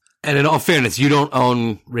 And in all fairness, you don't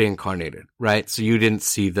own Reincarnated, right? So you didn't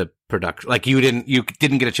see the production. Like you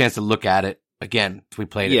didn't get a chance to look at it. Again, we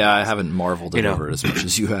played it. Yeah, I haven't marveled over it as much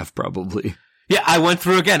as you have probably. Yeah, I went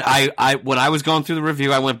through again. When I was going through the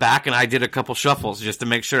review, I went back and I did a couple shuffles just to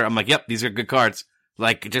make sure. I'm like, yep, these are good cards.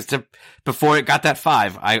 Like before it got that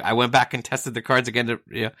 5, I went back and tested the cards again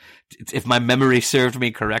to, if my memory served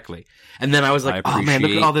me correctly. And then I was like, oh man,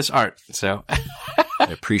 look at all this art. So I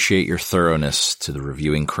appreciate your thoroughness to the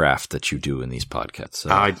reviewing craft that you do in these podcasts.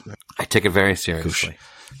 So I take it very seriously.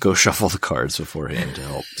 Go shuffle the cards beforehand to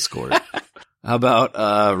help score it. How about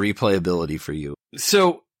replayability for you?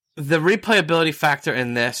 So the replayability factor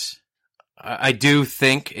in this, I do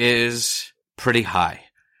think is pretty high.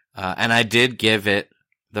 And I did give it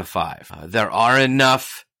the 5. There are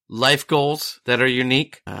enough life goals that are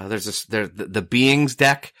unique. The beings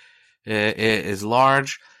deck is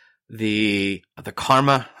large. The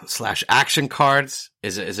karma / action cards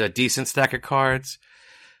is a decent stack of cards.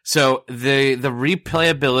 So the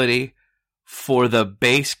replayability for the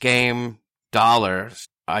base game dollars,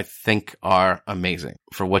 I think, are amazing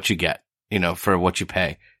for what you get, for what you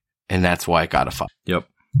pay. And that's why I got a 5. Yep.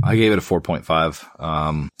 I gave it a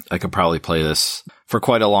 4.5. I could probably play this for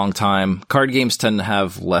quite a long time. Card games tend to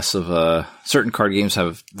have certain card games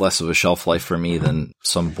have less of a shelf life for me than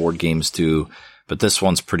some board games do. But this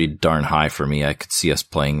one's pretty darn high for me. I could see us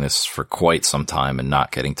playing this for quite some time and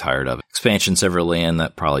not getting tired of it. Expansions ever land,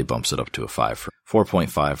 that probably bumps it up to a 5 for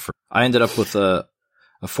 4.5. I ended up with a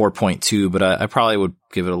 4.2, but I probably would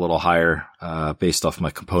give it a little higher based off my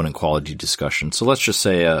component quality discussion. So let's just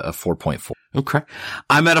say a 4.4. Okay.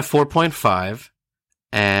 I'm at a 4.5,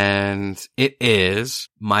 and it is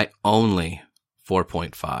my only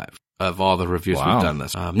 4.5 of all the reviews we've done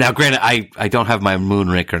this. Now, granted, I don't have my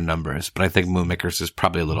Moonraker numbers, but I think Moonraker's is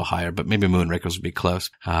probably a little higher, but maybe Moonraker's would be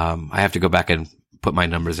close. I have to go back and put my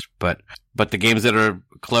numbers in, but the games that are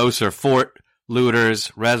close are Fort,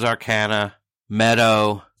 Looters, Res Arcana,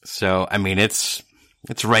 Meadow. So, I mean, it's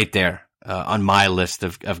right there on my list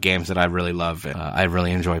of games that I really love. I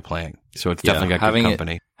really enjoy playing. So it's definitely got good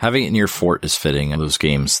company. Having it in your fort is fitting. In those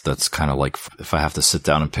games, that's kind of like if I have to sit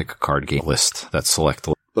down and pick a card game list, that's select.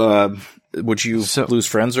 Would you lose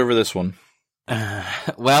friends over this one?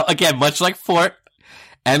 Well, again, much like Fort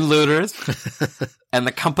and Looters and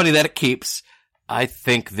the company that it keeps, I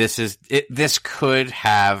think this could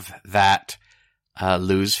have that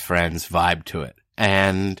lose friends vibe to it.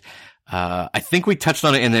 And I think we touched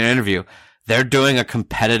on it in the interview. They're doing a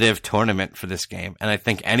competitive tournament for this game. And I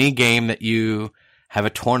think any game that you have a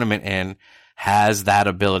tournament in has that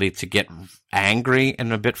ability to get angry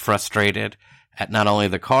and a bit frustrated at not only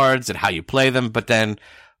the cards and how you play them, but then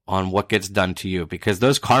on what gets done to you. Because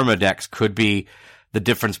those karma decks could be the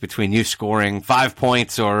difference between you scoring 5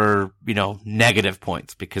 points or, negative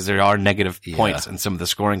points, because there are negative points in some of the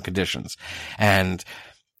scoring conditions. And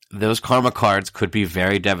those karma cards could be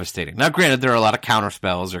very devastating. Now, granted, there are a lot of counter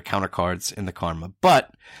spells or counter cards in the karma,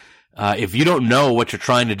 but if you don't know what you're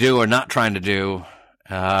trying to do or not trying to do,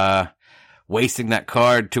 wasting that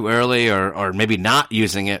card too early or maybe not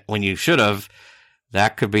using it when you should have,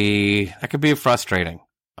 that could be frustrating.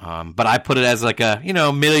 But I put it as like a,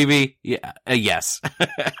 maybe a yes.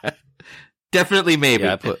 Definitely maybe.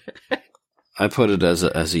 Yeah, I put it as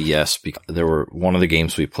a yes because there were one of the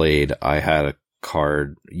games we played. I had a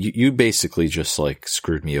card. You basically just like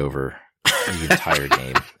screwed me over the entire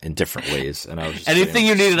game in different ways, and I was just anything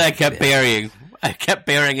you needed. I kept burying. I kept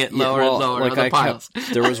burying it lower and lower on the piles.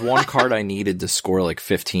 There was one card I needed to score like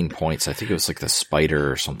 15 points. I think it was like the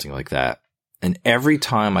spider or something like that. And every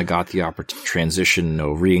time I got the opportunity to transition,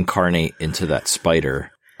 reincarnate into that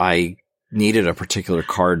spider, I needed a particular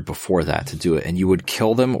card before that to do it. And you would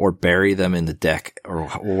kill them or bury them in the deck or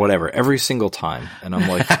whatever every single time. And I'm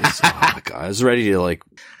like, oh my God, I was ready to like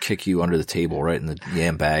kick you under the table right in the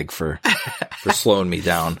yam bag for slowing me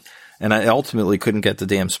down. And I ultimately couldn't get the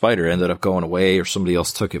damn spider. It ended up going away, or somebody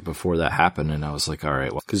else took it before that happened. And I was like, all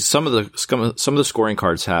right, well, because some of the scoring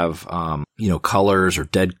cards have, colors or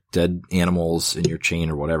dead animals in your chain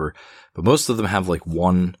or whatever, but most of them have like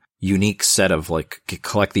one unique set of like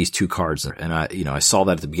collect these 2 cards. And I saw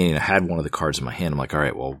that at the beginning. I had one of the cards in my hand. I'm like, all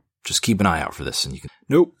right, well, just keep an eye out for this. And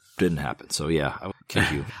nope, didn't happen. So yeah, I would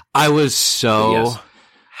kick you. I was so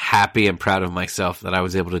happy and proud of myself that I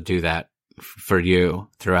was able to do that for you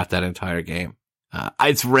throughout that entire game.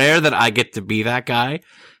 It's rare that I get to be that guy,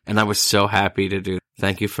 and I was so happy to do.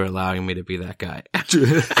 Thank you for allowing me to be that guy.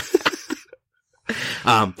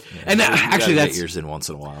 And actually, that's ears in once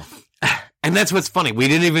in a while. And that's what's funny. We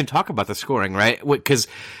didn't even talk about the scoring, right? Because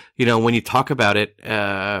when you talk about it,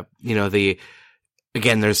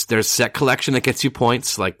 there's set collection that gets you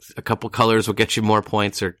points. Like a couple colors will get you more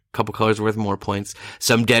points, or a couple colors worth more points.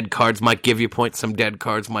 Some dead cards might give you points. Some dead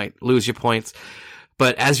cards might lose you points.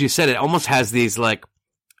 But as you said, it almost has these like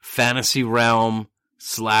Fantasy Realm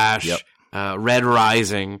 / Red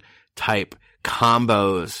Rising type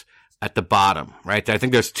combos at the bottom, right? I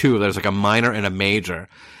think there's 2. There's like a minor and a major,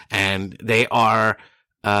 and they are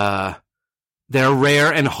they're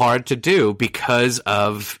rare and hard to do because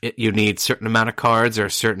of it. You need certain amount of cards or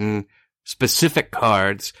certain specific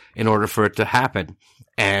cards in order for it to happen.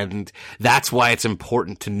 And that's why it's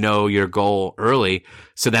important to know your goal early,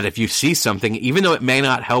 so that if you see something, even though it may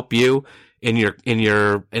not help you in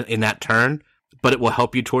that turn, but it will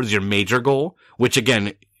help you towards your major goal, which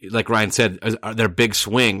again, like Ryan said, they're big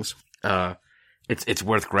swings. It's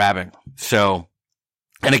worth grabbing. So,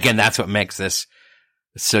 and again, that's what makes this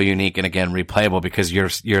so unique and again replayable, because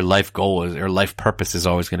your life goal is, or life purpose is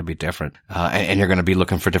always going to be different, and you're going to be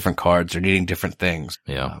looking for different cards or needing different things.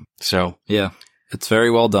 Yeah. Yeah, it's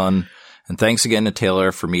very well done. And thanks again to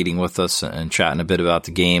Taylor for meeting with us and chatting a bit about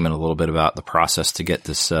the game and a little bit about the process to get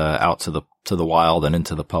this out to the wild and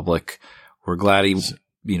into the public. We're glad he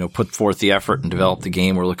put forth the effort and developed the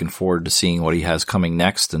game. We're looking forward to seeing what he has coming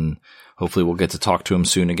next, and hopefully we'll get to talk to him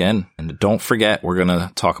soon again. And don't forget, we're going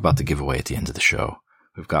to talk about the giveaway at the end of the show.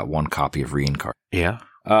 We've got 1 copy of Reincarnate. Yeah.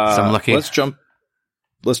 So I'm lucky. Let's jump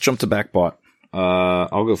to Backbot.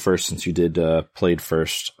 I'll go first since you did played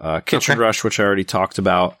first. Kitchen Rush, which I already talked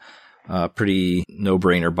about. Pretty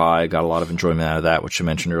no-brainer buy. Got a lot of enjoyment out of that, which I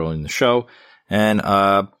mentioned earlier in the show. And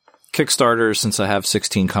Kickstarter, since I have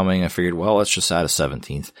 16 coming, I figured, well, let's just add a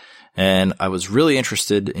 17th. And I was really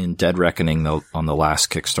interested in Dead Reckoning on the last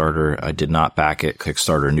Kickstarter. I did not back it.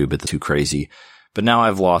 Kickstarter knew a bit too crazy. But now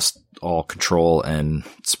I've lost all control, and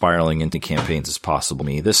spiraling into campaigns is possible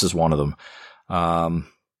to me. This is one of them.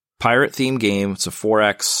 Pirate themed game. It's a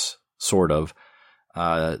 4X, sort of.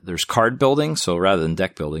 There's card building. So rather than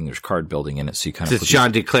deck building, there's card building in it. So you kind of it's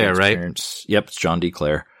John D. Clair, right? Yep. It's John D.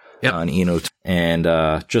 Clair. Yep. On Eno. And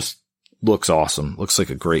just looks awesome. Looks like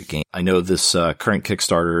a great game. I know this current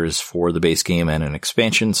Kickstarter is for the base game and an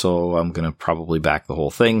expansion, so I'm going to probably back the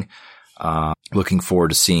whole thing. Looking forward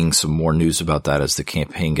to seeing some more news about that as the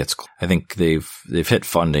campaign gets close. I think they've hit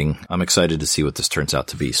funding. I'm excited to see what this turns out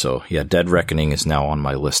to be. So yeah, Dead Reckoning is now on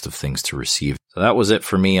my list of things to receive. So that was it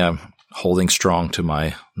for me. I'm holding strong to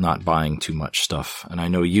my not buying too much stuff. And I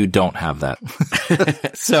know you don't have that.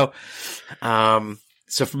 So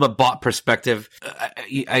from a bot perspective,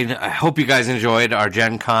 I hope you guys enjoyed our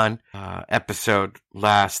Gen Con episode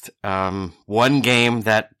last. One game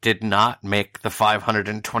that did not make the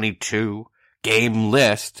 522 game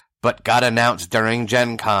list, but got announced during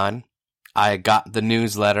Gen Con. I got the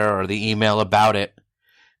newsletter or the email about it,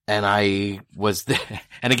 and I was there.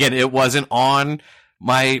 And again, it wasn't on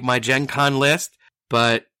my Gen Con list,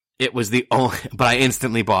 but it was the only, but I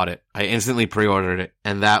instantly bought it. I instantly pre-ordered it,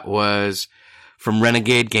 and that was from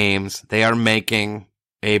Renegade Games. They are making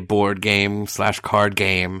a board game / card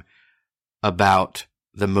game about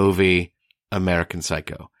the movie American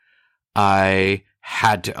Psycho. I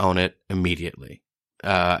had to own it immediately.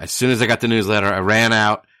 As soon as I got the newsletter, I ran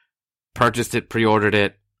out, purchased it, pre-ordered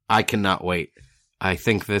it, I cannot wait. I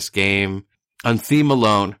think this game, on theme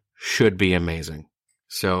alone, should be amazing.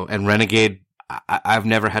 So, and Renegade, I've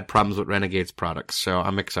never had problems with Renegade's products, so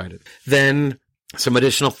I'm excited. Then, some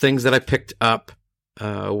additional things that I picked up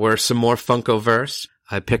were some more Funkoverse.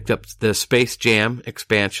 I picked up the Space Jam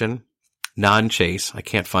expansion, non-chase. I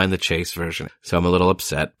can't find the chase version, so I'm a little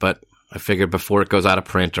upset, but I figured before it goes out of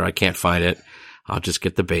print or I can't find it, I'll just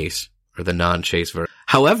get the base or the non-chase version.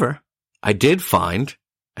 However, I did find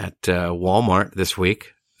at Walmart this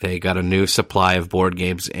week, they got a new supply of board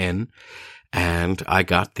games in, and I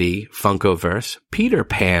got the Funkoverse Peter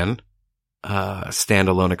Pan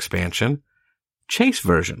standalone expansion chase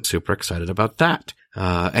version. Super excited about that.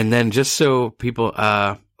 And then just so people,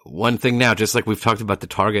 one thing now, just like we've talked about the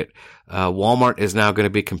Target, Walmart is now going to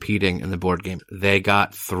be competing in the board game. They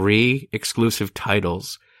got 3 exclusive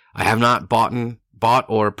titles. I have not bought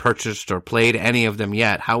or purchased or played any of them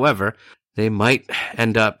yet. However, they might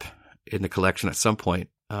end up in the collection at some point,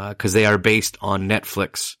 because they are based on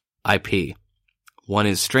Netflix IP. One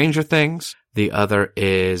is Stranger Things. The other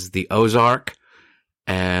is The Ozark.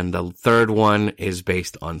 And the third one is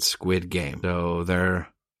based on Squid Game.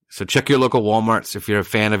 So check your local Walmarts if you're a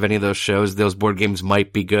fan of any of those shows. Those board games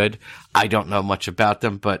might be good. I don't know much about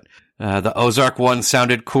them, but the Ozark one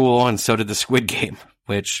sounded cool, and so did the Squid Game,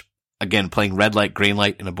 which, again, playing red light, green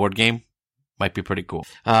light in a board game might be pretty cool.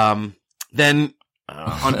 Then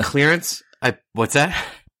on clearance, what's that?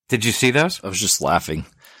 Did you see those? I was just laughing.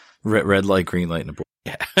 Red light, green light in a board.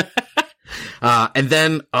 Yeah. And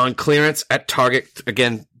then on clearance at Target,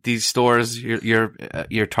 again, these stores,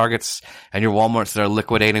 your Targets and your Walmarts that are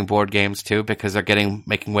liquidating board games too, because they're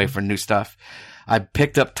making way for new stuff. I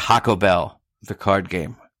picked up Taco Bell, the card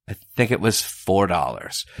game. I think it was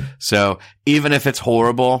 $4. So even if it's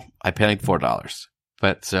horrible, I paid $4.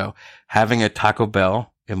 But so having a Taco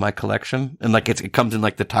Bell in my collection, and like it comes in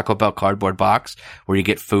like the Taco Bell cardboard box where you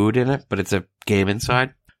get food in it, but it's a game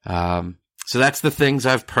inside. So that's the things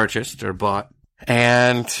I've purchased or bought.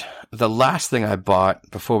 And the last thing I bought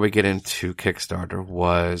before we get into Kickstarter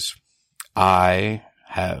was I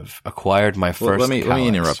have acquired my first. Let me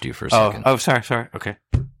interrupt you for a second. Oh, sorry. Okay.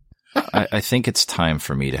 I think it's time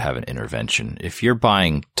for me to have an intervention. If you're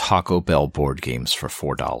buying Taco Bell board games for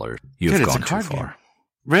 $4, you've gone too far. Game.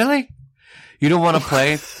 Really? You don't want to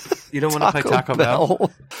play? You don't want to play Taco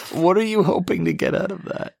Bell? What are you hoping to get out of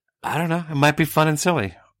that? I don't know. It might be fun and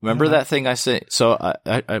silly. Remember that thing I said? So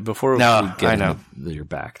I before we get into your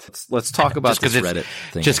back, let's talk about this Reddit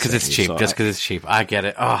thing. Just because it's cheap. Just because it's cheap. I get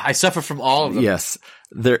it. Oh, I suffer from all of them. Yes.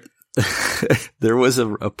 There was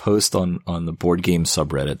a post on the board game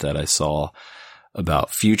subreddit that I saw about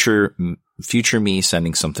future me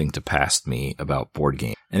sending something to past me about board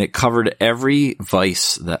game. And it covered every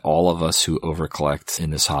vice that all of us who overcollect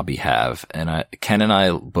in this hobby have. And Ken and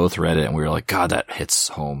I both read it and we were like, God, that hits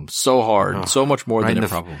home so hard, so much more than it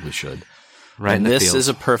probably should. Right. And this is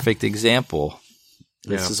a perfect example.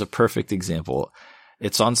 This is a perfect example.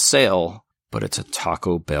 It's on sale, but it's a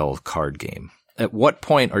Taco Bell card game. At what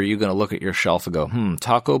point are you going to look at your shelf and go,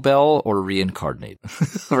 Taco Bell or Reincarnate?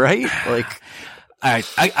 Right? Like,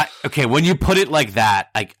 I okay. When you put it like that,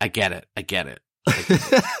 I get it. I get it.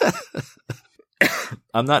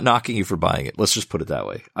 I'm not knocking you for buying it. Let's just put it that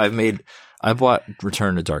way. I bought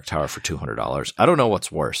Return to Dark Tower for $200. I don't know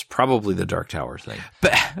what's worse. Probably the Dark Tower thing.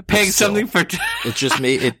 But paying something for it just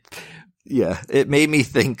made it. Yeah, it made me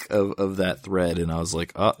think of that thread, and I was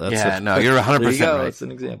like, "Oh, that's you're 100% right. It's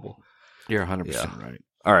an example. You're 100% right.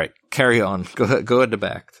 All right, carry on. Go ahead to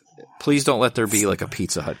back. Please don't let there be like a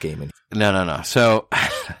Pizza Hut game in. No. So,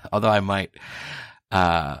 although I might,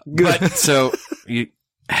 but so you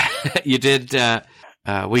did.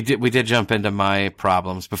 We did jump into my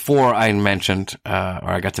problems before I mentioned, or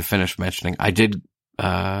I got to finish mentioning. I did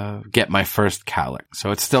get my first Calic,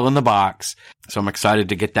 so it's still in the box. So I'm excited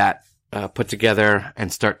to get that put together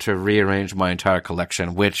and start to rearrange my entire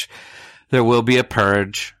collection, which there will be a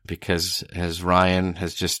purge because, as Ryan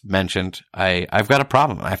has just mentioned, I've got a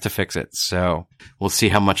problem. I have to fix it. So we'll see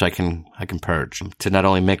how much I can purge to not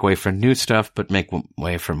only make way for new stuff, but make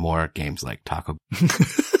way for more games like Taco Bell.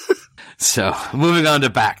 So moving on to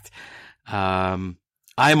Backed. I'm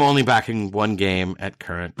only backing one game at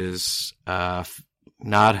current. Is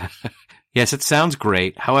not. Yes, it sounds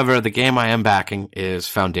great. However, the game I am backing is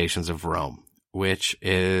Foundations of Rome, which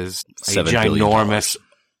is a ginormous,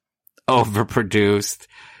 overproduced,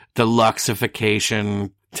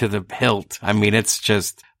 deluxeification to the hilt. I mean, it's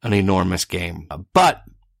just an enormous game. But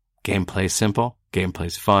gameplay's simple.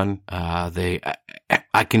 Gameplay's fun.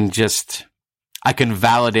 I can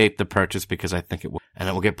validate the purchase because I think it will, and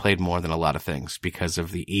it will get played more than a lot of things because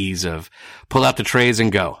of the ease of pull out the trays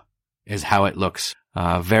and go is how it looks.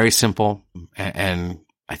 Very simple. And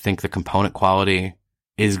I think the component quality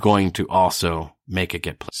is going to also make it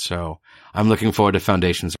get played. So I'm looking forward to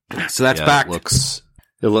Foundations. So that's back.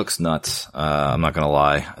 It looks nuts. I'm not going to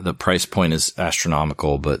lie. The price point is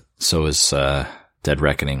astronomical, but so is Dead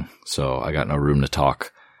Reckoning. So I got no room to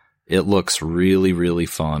talk. It looks really, really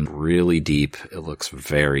fun, really deep. It looks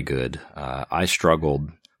very good. I struggled.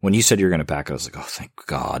 When you said you were going to back it, I was like, oh, thank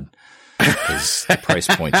God. Because the price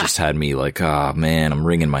point just had me like, oh, man, I'm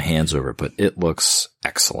wringing my hands over it. But it looks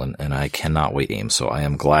excellent, and I cannot wait to game. So I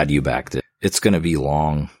am glad you backed it. It's going to be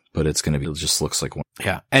long, but it just looks like one.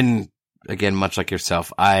 Yeah. And again, much like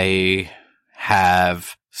yourself, I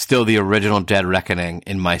have still the original Dead Reckoning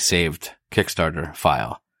in my saved Kickstarter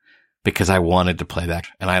file. Because I wanted to play that,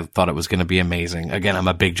 and I thought it was going to be amazing. Again, I'm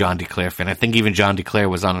a big John DeClaire fan. I think even John DeClaire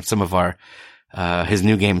was on some of our his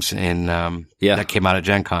new games in that came out at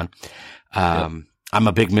Gen Con. I'm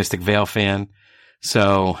a big Mystic Vale fan,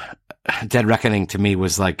 so Dead Reckoning to me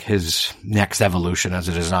was like his next evolution as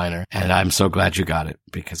a designer, and I'm so glad you got it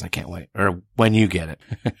because I can't wait. Or when you get it,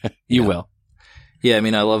 you will. Yeah, I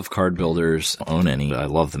mean, I love card builders. I don't own any. I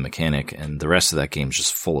love the mechanic, and the rest of that game is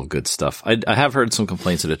just full of good stuff. I have heard some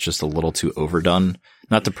complaints that it's just a little too overdone.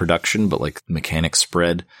 Not the production, but like mechanic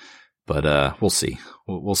spread. But we'll see.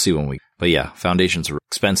 We'll see when we. But yeah, Foundations are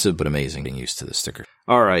expensive, but amazing. Getting used to the sticker.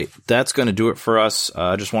 All right, that's going to do it for us.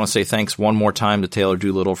 I just want to say thanks one more time to Taylor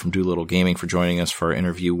Doolittle from Doolittle Gaming for joining us for our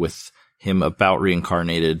interview with him about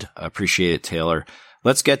Reincarnated. I appreciate it, Taylor.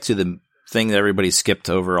 Let's get to the thing that everybody skipped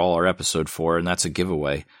over all our episode for, and that's a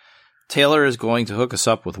giveaway. Taylor is going to hook us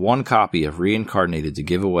up with one copy of Reincarnated to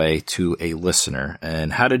give away to a listener.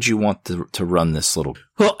 And how did you want to run this little?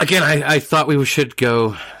 Well, again, I thought we should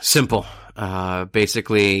go simple.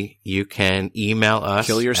 Basically, you can email us.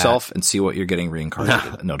 Kill yourself and see what you're getting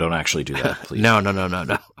reincarnated. No, don't actually do that, please.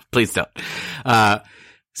 No. Please don't.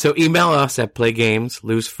 So email us at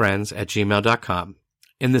playgameslosefriends@gmail.com.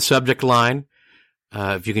 In the subject line,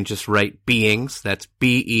 if you can just write beings, that's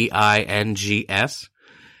BEINGS.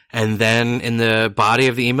 And then in the body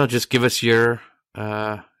of the email, just give us your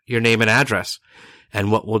name and address.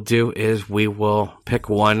 And what we'll do is we will pick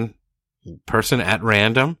one person at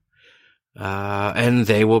random, and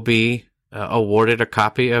they will be awarded a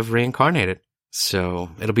copy of Reincarnated. So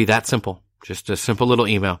it'll be that simple. Just a simple little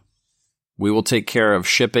email. We will take care of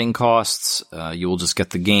shipping costs. You will just get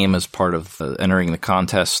the game as part of entering the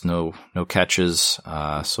contest. No catches.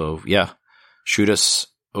 So yeah, shoot us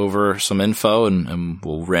over some info and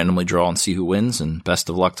we'll randomly draw and see who wins. And best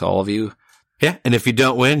of luck to all of you. Yeah. And if you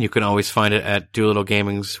don't win, you can always find it at Doolittle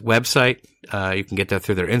Gaming's website. You can get that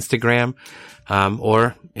through their Instagram.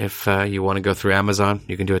 Or if you want to go through Amazon,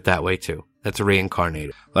 you can do it that way too. That's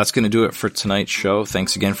Reincarnated. That's going to do it for tonight's show.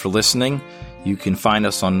 Thanks again for listening. You can find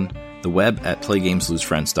us on the web at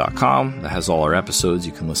playgameslosefriends.com. That has all our episodes.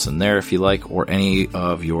 You can listen there if you like, or any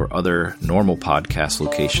of your other normal podcast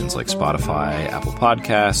locations like Spotify, Apple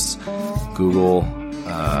Podcasts, Google,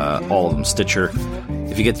 all of them, Stitcher.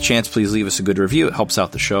 If you get the chance, please leave us a good review. It helps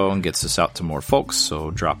out the show and gets us out to more folks.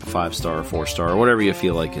 So drop a 5-star or 4-star or whatever you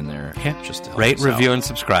feel like in there. Yeah. Just to help rate, us review, out. and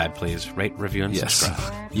subscribe, please. Rate, review, and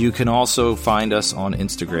subscribe. You can also find us on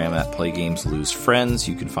Instagram at PlayGamesLoseFriends.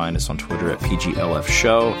 You can find us on Twitter at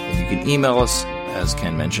PGLFShow. And you can email us, as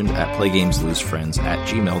Ken mentioned, at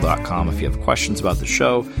PlayGamesLoseFriends@gmail.com. If you have questions about the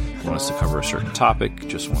show, you want us to cover a certain topic,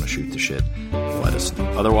 just want to shoot the shit, let us know.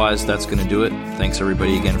 Otherwise, that's going to do it. Thanks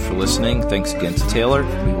everybody again for listening. Thanks again to Taylor.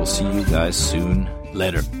 We will see you guys soon.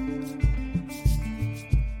 Later.